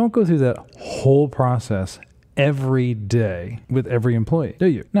 but you don't go through that whole process every day with every employee, do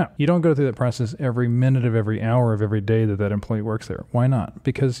you? No, you don't go through that process every minute of every hour of every day that employee works there. Why not?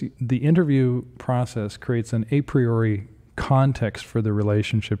 Because the interview process creates an a priori context for the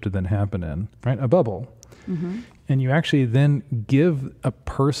relationship to then happen in, right? A bubble. And you actually then give a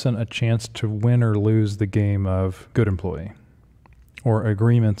person a chance to win or lose the game of good employee, or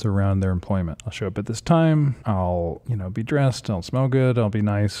agreements around their employment. I'll show up at this time. I'll, be dressed. I'll smell good. I'll be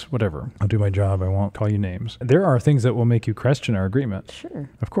nice, whatever. I'll do my job. I won't call you names. There are things that will make you question our agreement. Sure.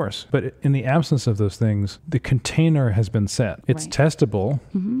 Of course. But in the absence of those things, the container has been set. It's testable.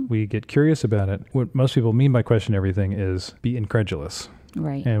 We get curious about it. What most people mean by question everything is be incredulous.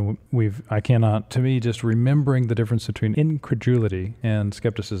 Right. And to me, just remembering the difference between incredulity and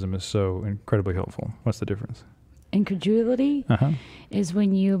skepticism is so incredibly helpful. What's the difference? Incredulity is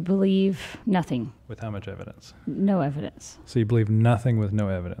when you believe nothing. With how much evidence? No evidence. So you believe nothing with no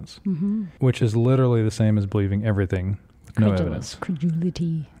evidence, which is literally the same as believing everything with no evidence.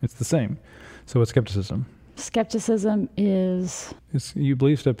 Credulity. It's the same. So what's skepticism? Skepticism is... you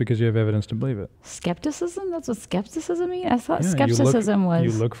believe stuff because you have evidence to believe it. Skepticism? That's what skepticism means? I thought skepticism was...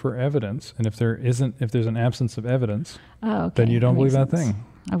 You look for evidence, and if there's an absence of evidence, then you don't believe that thing.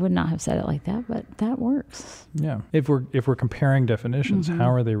 I would not have said it like that, but that works. Yeah. If we're comparing definitions,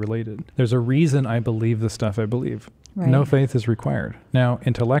 how are they related? There's a reason I believe the stuff I believe. Right. No faith is required. Now,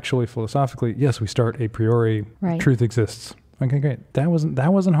 intellectually, philosophically, yes, we start a priori, truth exists. Okay, great. That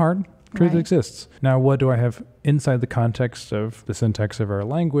wasn't hard. Truth Right. exists. Now, what do I have inside the context of the syntax of our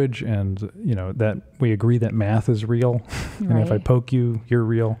language, and that we agree that math is real, and if I Right. poke you, you're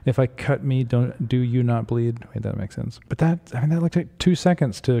real. If I cut me, do you not bleed? Wait, that makes sense. But that like take 2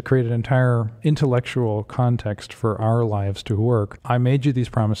 seconds to create an entire intellectual context for our lives to work. I made you these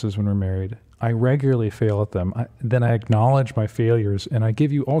promises when we're married. I regularly fail at them. Then I acknowledge my failures, and I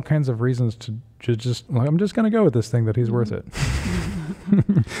give you all kinds of reasons to just, I'm just going to go with this thing that he's worth it.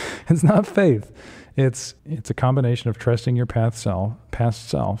 It's not faith. It's a combination of trusting your past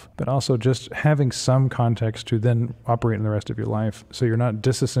self, but also just having some context to then operate in the rest of your life. So you're not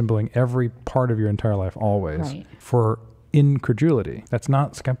disassembling every part of your entire life always Right. for incredulity. That's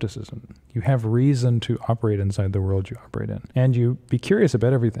not skepticism. You have reason to operate inside the world you operate in. And you be curious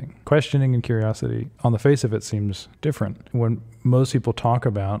about everything. Questioning and curiosity, on the face of it, seems different. When most people talk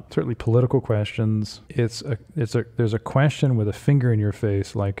about, certainly political questions, there's a question with a finger in your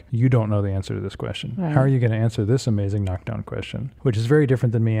face, like, you don't know the answer to this question. Right. How are you going to answer this amazing knockdown question? Which is very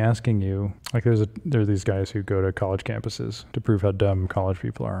different than me asking you, like there are these guys who go to college campuses to prove how dumb college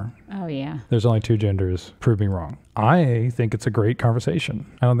people are. Oh, yeah. There's only 2 genders. Prove me wrong. I think it's a great conversation.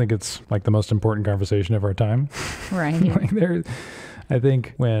 I don't think it's like the most important conversation of our time. Right. I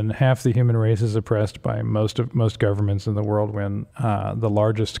think when half the human race is oppressed by most governments in the world, when the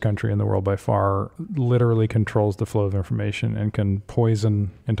largest country in the world by far literally controls the flow of information and can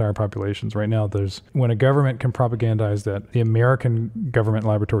poison entire populations. Right now, when a government can propagandize that the American government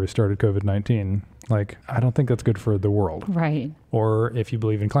laboratory started COVID-19, like, I don't think that's good for the world. Right. Or if you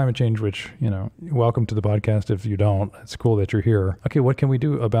believe in climate change, which, welcome to the podcast. If you don't, it's cool that you're here. Okay, what can we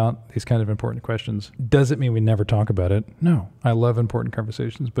do about these kind of important questions? Does it mean we never talk about it? No. I love important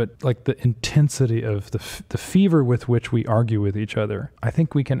conversations, but like the intensity of the fever with which we argue with each other, I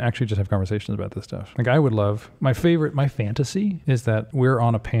think we can actually just have conversations about this stuff. Like, I would love, my fantasy is that we're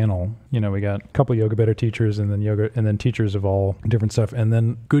on a panel. We got a couple yoga better teachers, and then teachers of all different stuff, and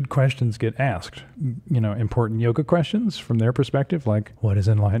then good questions get asked. Important yoga questions from their perspective, like, what is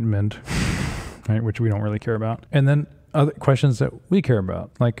enlightenment, right, which we don't really care about. And then other questions that we care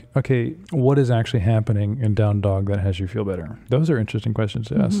about, like, okay, what is actually happening in down dog that has you feel better? Those are interesting questions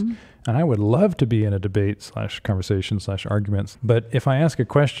to us. And I would love to be in a debate / conversation / arguments. But if I ask a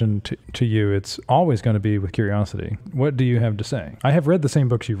question to you, it's always going to be with curiosity. What do you have to say? I have read the same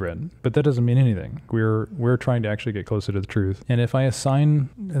books you've read, but that doesn't mean anything. We're trying to actually get closer to the truth. And if I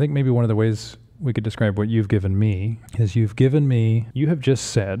think maybe one of the ways we could describe what you've given me is you have just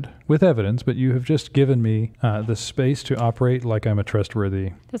said, with evidence, but you have just given me the space to operate like I'm a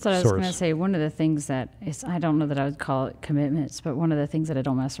trustworthy That's what I was source. going to say. One of the things that is, I don't know that I would call it commitments, but one of the things that I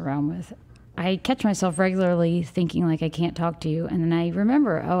don't mess around with, I catch myself regularly thinking like I can't talk to you. And then I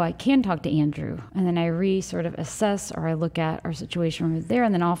remember, I can talk to Andrew. And then I sort of assess, or I look at our situation over there.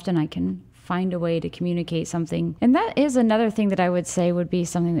 And then often I can find a way to communicate something. And that is another thing that I would say would be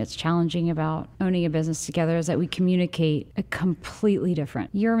something that's challenging about owning a business together, is that we communicate a completely different.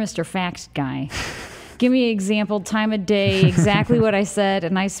 You're Mr. Facts guy. Give me an example, time of day, exactly what I said,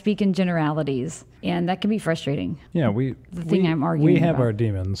 and I speak in generalities. And that can be frustrating. Yeah, I'm arguing we have about. our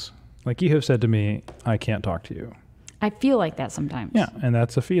demons. Like, you have said to me, I can't talk to you. I feel like that sometimes. Yeah, and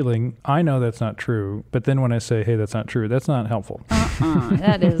that's a feeling. I know that's not true, but then when I say, hey, that's not true, that's not helpful.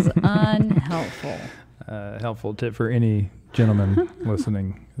 That is unhelpful. Helpful tip for any gentleman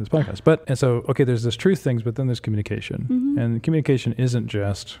listening to this podcast. Okay, there's this truth things, but then there's communication. And communication isn't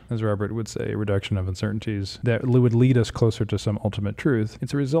just, as Robert would say, a reduction of uncertainties that would lead us closer to some ultimate truth.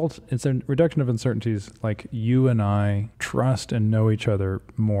 It's a reduction of uncertainties like you and I trust and know each other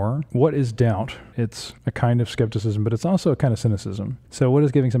more. What is doubt? It's a kind of skepticism, but it's also a kind of cynicism. So what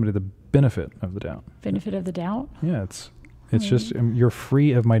is giving somebody the benefit of the doubt? Benefit of the doubt? Yeah, it's just, you're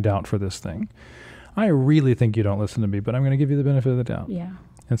free of my doubt for this thing. I really think you don't listen to me, but I'm going to give you the benefit of the doubt. Yeah.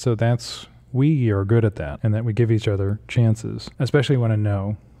 And so we are good at that, and that we give each other chances, especially when I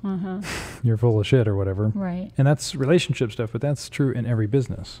know you're full of shit or whatever. Right. And that's relationship stuff, but that's true in every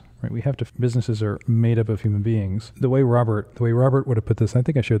business, right? Businesses are made up of human beings. The way Robert would have put this, I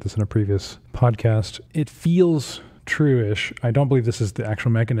think I shared this in a previous podcast, it feels true-ish. I don't believe this is the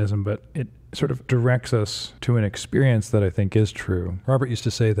actual mechanism, but it sort of directs us to an experience that I think is true. Robert used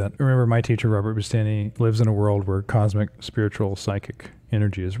to say that, remember my teacher, Robert Bustani, lives in a world where cosmic, spiritual, psychic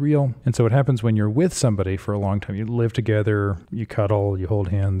energy is real. And so what happens when you're with somebody for a long time, you live together, you cuddle, you hold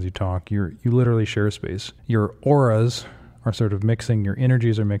hands, you talk, you literally share space. Your auras are sort of mixing, your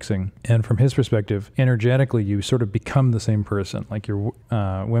energies are mixing. And from his perspective, energetically, you sort of become the same person. Like your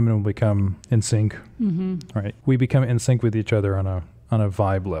women will become in sync, right? We become in sync with each other on a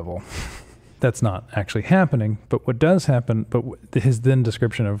vibe level. That's not actually happening. But what does happen, his then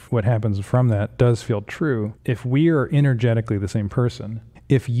description of what happens from that does feel true. If we are energetically the same person,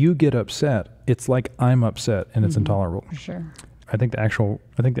 if you get upset, it's like I'm upset and it's intolerable. For sure. I think the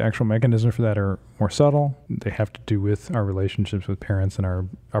actual mechanisms for that are more subtle. They have to do with our relationships with parents and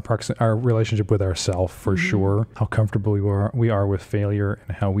our relationship with ourself, for sure. How comfortable we are with failure,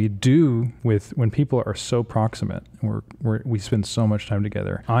 and how we do with when people are so proximate. We spend so much time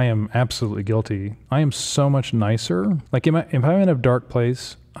together. I am absolutely guilty. I am so much nicer. Like if I'm in a dark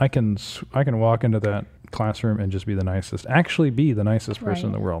place, I can walk into that classroom and just be the nicest person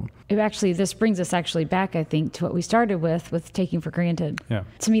in the world. This brings us back, I think, to what we started with taking for granted. Yeah.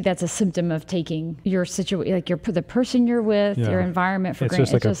 To me, that's a symptom of taking your situation, like the person you're with, your environment for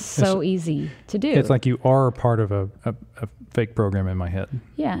granted. It's just so easy to do. It's like you are part of a fake program in my head.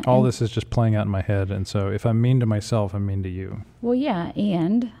 Yeah. All this is just playing out in my head. And so if I'm mean to myself, I'm mean to you. Well, yeah.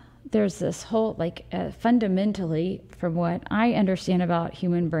 And there's this whole, fundamentally, from what I understand about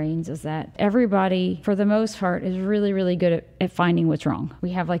human brains, is that everybody, for the most part, is really, really good at finding what's wrong.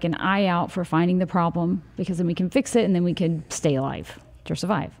 We have an eye out for finding the problem, because then we can fix it and then we can stay alive or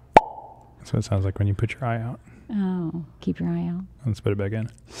survive. So it sounds like when you put your eye out. Oh, keep your eye out. Let's put it back in.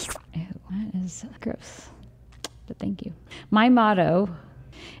 Ew, that is gross. But thank you. My motto,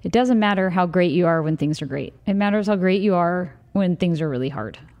 it doesn't matter how great you are when things are great. It matters how great you are when things are really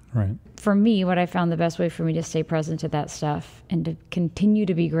hard. Right. For me, what I found the best way for me to stay present to that stuff and to continue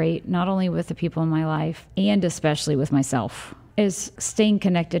to be great, not only with the people in my life and especially with myself, is staying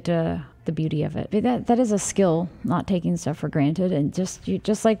connected to the beauty of it. That is a skill, not taking stuff for granted. And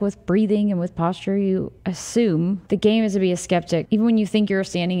just like with breathing and with posture, you assume the game is to be a skeptic. Even when you think you're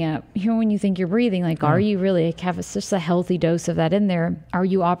standing up, even when you think you're breathing, are you really have just a healthy dose of that in there? Are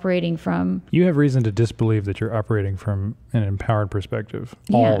you operating from? You have reason to disbelieve that you're operating from an empowered perspective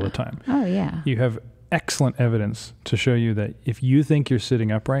all the time. Oh, yeah. You have excellent evidence to show you that if you think you're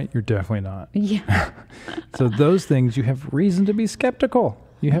sitting upright, you're definitely not. Yeah. So those things, you have reason to be skeptical.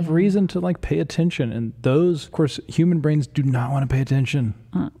 You have reason to pay attention. And those, of course, human brains do not want to pay attention.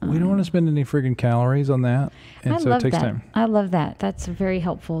 We don't want to spend any friggin' calories on that. And so it takes time. I love that. That's a very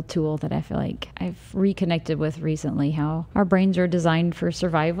helpful tool that I feel like I've reconnected with recently, how our brains are designed for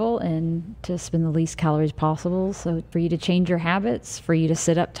survival and to spend the least calories possible. So for you to change your habits, for you to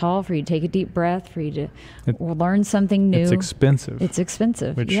sit up tall, for you to take a deep breath, for you to learn something new. It's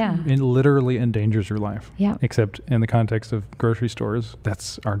expensive. Which it literally endangers your life. Yeah. Except in the context of grocery stores,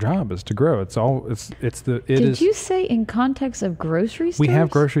 that's our job, is to grow. Did you say in context of grocery stores? We have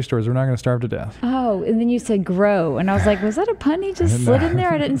grocery stores. We're not going to starve to death. Oh, and then you said grow. And I was like, was that a pun he just slid in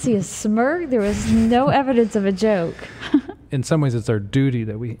there? I didn't see a smirk. There was no evidence of a joke. In some ways, it's our duty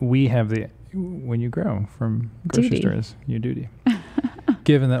that we have when you grow from grocery stores, your duty.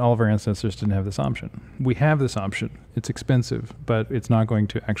 Given that all of our ancestors didn't have this option. We have this option. It's expensive, but it's not going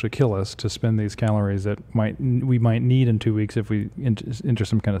to actually kill us to spend these calories that we might need in 2 weeks if we enter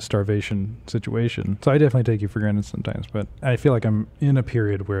some kind of starvation situation. So I definitely take you for granted sometimes, but I feel like I'm in a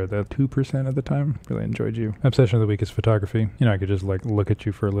period where the 2% of the time really enjoyed you. Obsession of the week is photography. I could just look at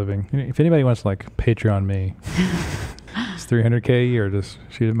you for a living. If anybody wants to Patreon me, it's $300K a year. Just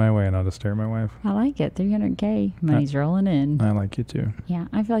shoot it my way and I'll just stare at my wife. I like it. $300K. Money's rolling in. I like you too. Yeah,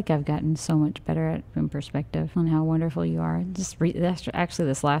 I feel like I've gotten so much better at perspective on how wonderful you are. Actually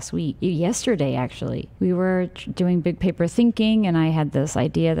this last week, yesterday actually, we were doing big paper thinking, and I had this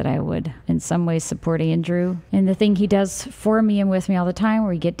idea that I would in some ways support Andrew and the thing he does for me and with me all the time,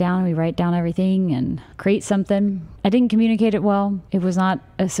 where we get down and we write down everything and create something. I didn't communicate it well. It was not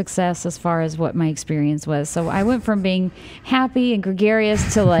a success as far as what my experience was. So I went from being happy and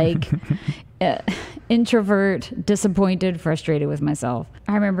gregarious to introvert, disappointed, frustrated with myself.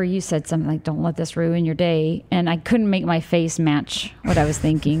 I remember you said something like, don't let this ruin your day. And I couldn't make my face match what I was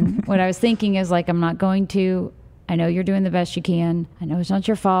thinking. What I was thinking is I'm not going to. I know you're doing the best you can. I know it's not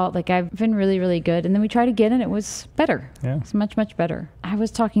your fault. I've been really, really good. And then we tried again and it was better. Yeah. It's much, much better. I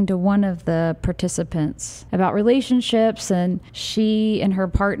was talking to one of the participants about relationships, and she and her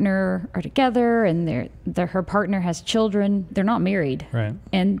partner are together, and her partner has children. They're not married. Right.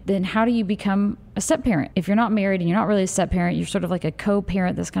 And then how do you become a step-parent? If you're not married and you're not really a step-parent, you're sort of like a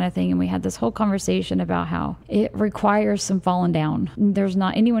co-parent, this kind of thing. And we had this whole conversation about how it requires some falling down. There's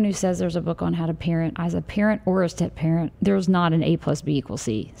not anyone who says there's a book on how to parent as a parent or a step-parent. There's not an A plus B equals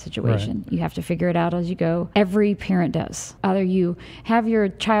C situation. Right. You have to figure it out as you go. Every parent does. Either you have your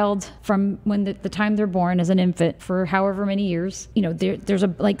child from when the time they're born as an infant for however many years. You know, there's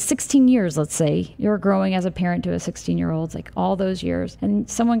like 16 years, let's say, you're growing as a parent to a 16-year-old, like all those years. And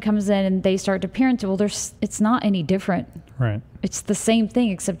someone comes in and they start to parent, well, it's not any different. Right. It's the same thing,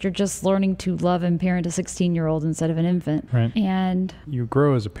 except you're just learning to love and parent a 16-year-old instead of an infant. Right. And you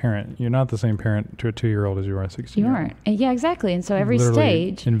grow as a parent. You're not the same parent to a 2-year-old as you are a 16-year-old. You aren't. And yeah, exactly. And so every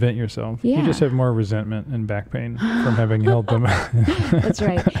Literally stage. invent yourself. Yeah. You just have more resentment and back pain from having held them. That's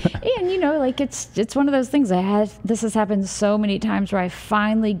right. And, you know, like it's one of those things this has happened so many times where I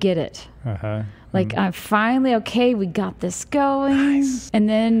finally get it. Uh-huh. Like, I'm finally, okay, we got this going. Nice. And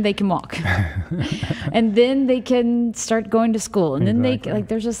then they can walk. And then they can start going to school. And then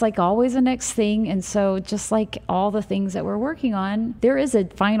there's just like always a next thing. And so just like all the things that we're working on, there is a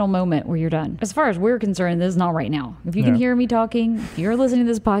final moment where you're done. As far as we're concerned, this is not right now. If you can hear me talking, if you're listening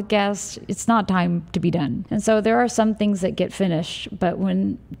to this podcast, it's not time to be done. And so there are some things that get finished. But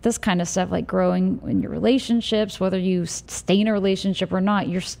when this kind of stuff, like growing in your relationships, whether you stay in a relationship or not,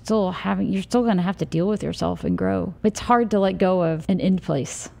 you're still going to have to deal with yourself and grow. It's hard to let go of an end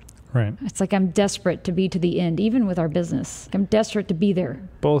place. Right. It's like I'm desperate to be to the end, even with our business. I'm desperate to be there.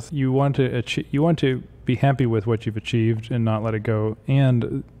 Both you want to be happy with what you've achieved and not let it go,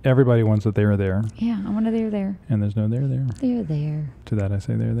 and everybody wants that they're there. Yeah, I want to they're there. And there's no they're there. They're there. To that I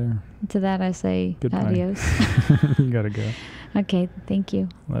say they're there. To that I say Goodbye. Adios. You gotta go. Okay, thank you.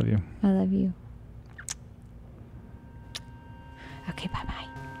 Love you. I love you. Okay, bye-bye.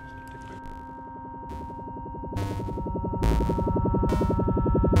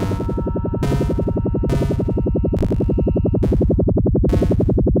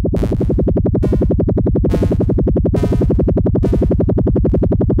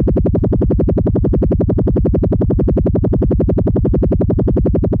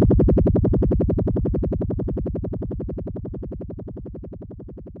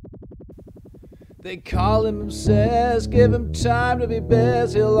 They call him obsessed, give him time to be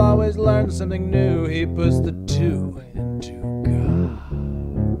best. He'll always learn something new. He puts the two into God.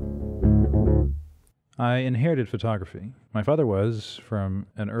 I inherited photography. My father was, from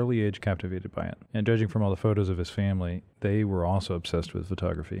an early age, captivated by it. And judging from all the photos of his family, they were also obsessed with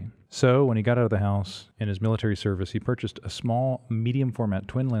photography. So when he got out of the house in his military service, he purchased a small, medium-format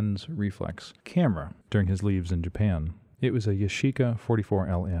twin-lens reflex camera during his leaves in Japan. It was a Yashica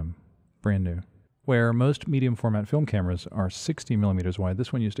 44LM, brand new. Where most medium-format film cameras are 60 millimeters wide,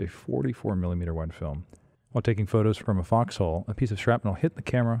 this one used a 44 millimeter wide film. While taking photos from a foxhole, a piece of shrapnel hit the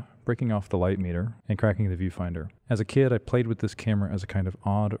camera, breaking off the light meter and cracking the viewfinder. As a kid, I played with this camera as a kind of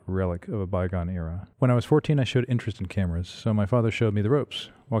odd relic of a bygone era. When I was 14, I showed interest in cameras, so my father showed me the ropes,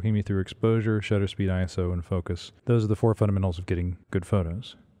 walking me through exposure, shutter speed, ISO, and focus. Those are the 4 fundamentals of getting good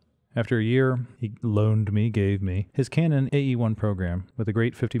photos. After a year, he gave me, his Canon AE1 program with a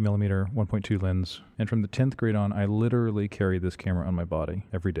great 50mm 1.2 lens, and from the 10th grade on, I literally carried this camera on my body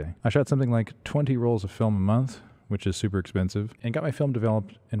every day. I shot something like 20 rolls of film a month, which is super expensive, and got my film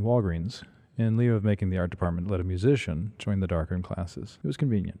developed in Walgreens. In lieu of making the art department let a musician join the darkroom classes. It was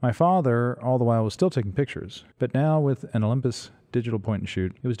convenient. My father, all the while, was still taking pictures, but now with an Olympus digital point and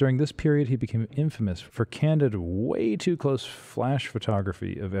shoot. It was during this period he became infamous for candid, way too close flash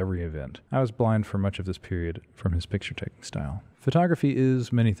photography of every event. I was blind for much of this period from his picture-taking style. Photography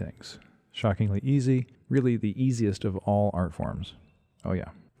is many things. Shockingly easy, really the easiest of all art forms. Oh yeah.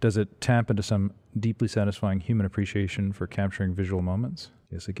 Does it tap into some deeply satisfying human appreciation for capturing visual moments?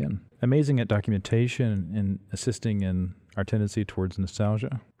 Yes, again. Amazing at documentation and assisting in our tendency towards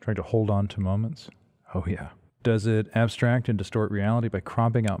nostalgia, trying to hold on to moments? Oh yeah. Does it abstract and distort reality by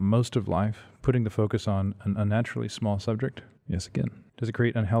cropping out most of life, putting the focus on an unnaturally small subject? Yes, again. Does it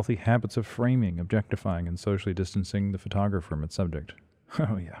create unhealthy habits of framing, objectifying, and socially distancing the photographer from its subject?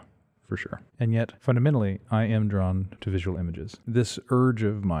 Oh yeah, for sure. And yet, fundamentally, I am drawn to visual images. This urge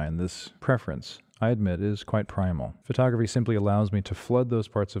of mine, this preference, I admit, is quite primal. Photography simply allows me to flood those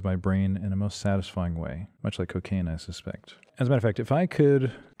parts of my brain in a most satisfying way, much like cocaine, I suspect. As a matter of fact, if I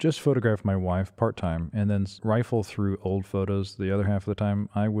could just photograph my wife part-time and then rifle through old photos the other half of the time,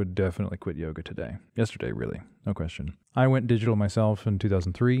 I would definitely quit yoga today. Yesterday, really. No question. I went digital myself in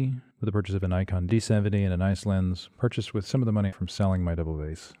 2003 with the purchase of a Nikon D70 and a nice lens, purchased with some of the money from selling my double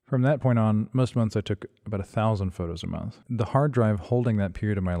base. From that point on, most months I took about 1,000 photos a month. The hard drive holding that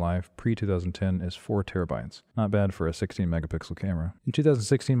period of my life, pre-2010, minus 4 terabytes. Not bad for a 16 megapixel camera. In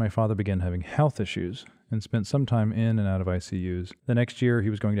 2016, my father began having health issues and spent some time in and out of ICUs. The next year, he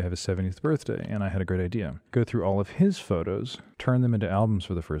was going to have his 70th birthday, and I had a great idea. Go through all of his photos, turn them into albums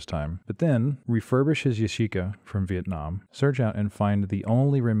for the first time, but then refurbish his Yashica from Vietnam, search out and find the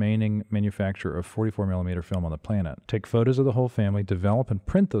only remaining manufacturer of 44mm film on the planet, take photos of the whole family, develop and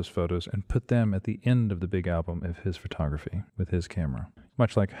print those photos, and put them at the end of the big album of his photography with his camera.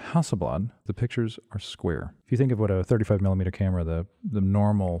 Much like Hasselblad, the pictures are square. If you think of what a 35mm camera, the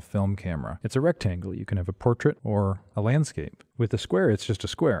normal film camera, it's a rectangle. You can have a portrait or a landscape. With the square, it's just a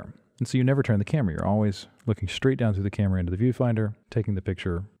square. And so you never turn the camera. You're always looking straight down through the camera into the viewfinder, taking the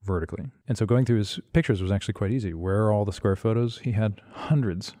picture vertically. And so going through his pictures was actually quite easy. Where are all the square photos? He had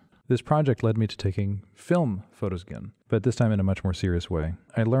hundreds. This project led me to taking film photos again, but this time in a much more serious way.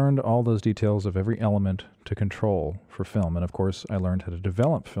 I learned all those details of every element to control for film, and of course, I learned how to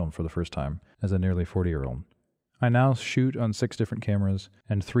develop film for the first time as a nearly 40-year-old. I now shoot on 6 different cameras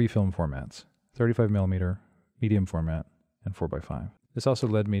and 3 film formats, 35mm, medium format, and 4x5. This also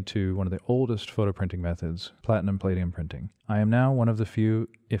led me to one of the oldest photo printing methods, platinum palladium printing. I am now one of the few,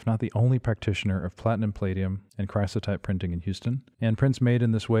 if not the only practitioner of platinum palladium and chrysotype printing in Houston, and prints made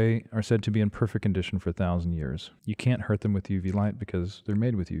in this way are said to be in perfect condition for 1,000 years. You can't hurt them with UV light because they're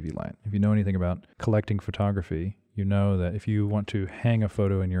made with UV light. If you know anything about collecting photography, you know that if you want to hang a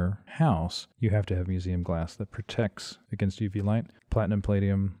photo in your house, you have to have museum glass that protects against UV light. Platinum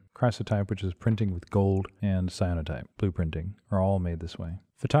palladium chrysotype, which is printing with gold, and cyanotype, blue printing, are all made this way.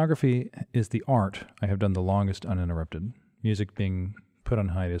 Photography is the art I have done the longest uninterrupted, music being put on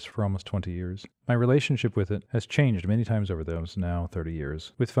hiatus for almost 20 years. My relationship with it has changed many times over those now 30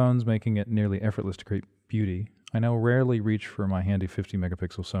 years. With phones making it nearly effortless to create beauty, I now rarely reach for my handy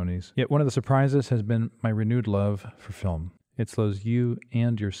 50-megapixel Sonys. Yet one of the surprises has been my renewed love for film. It slows you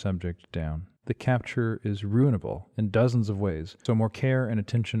and your subject down. The capture is ruinable in dozens of ways, so more care and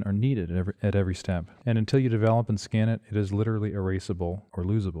attention are needed at every step. And until you develop and scan it, it is literally erasable or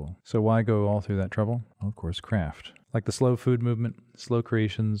losable. So why go all through that trouble? Well, of course, craft. Like the slow food movement, slow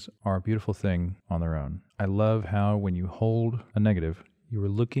creations are a beautiful thing on their own. I love how when you hold a negative, you are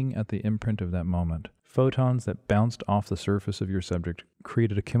looking at the imprint of that moment. Photons that bounced off the surface of your subject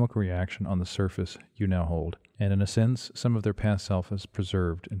created a chemical reaction on the surface you now hold. And in a sense, some of their past self is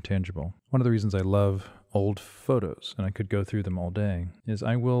preserved and tangible. One of the reasons I love old photos, and I could go through them all day, is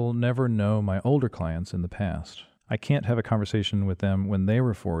I will never know my older clients in the past. I can't have a conversation with them when they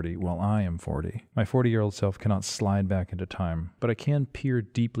were 40 while I am 40. My 40-year-old self cannot slide back into time, but I can peer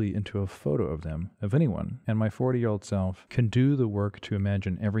deeply into a photo of them, of anyone, and my 40-year-old self can do the work to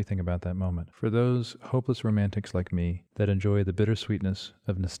imagine everything about that moment. For those hopeless romantics like me that enjoy the bittersweetness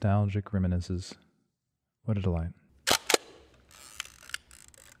of nostalgic reminiscences, what a delight.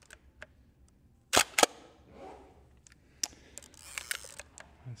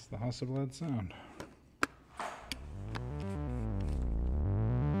 That's the Hasselblad sound.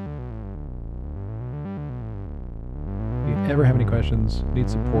 Ever have any questions, need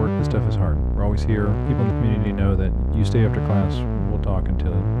support, this stuff is hard. We're always here. People in the community know that you stay after class, we'll talk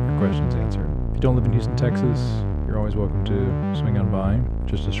until your question's answered. If you don't live in Houston, Texas, you're always welcome to swing on by.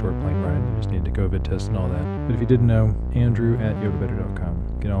 Just a short plane ride. You just need a COVID test and all that. But if you didn't know,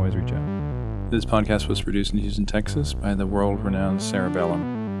 Andrew@yogabetter.com. You can always reach out. This podcast was produced in Houston, Texas by the world-renowned Sarah Bellum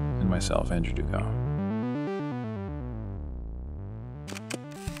and myself, Andrew Dugas.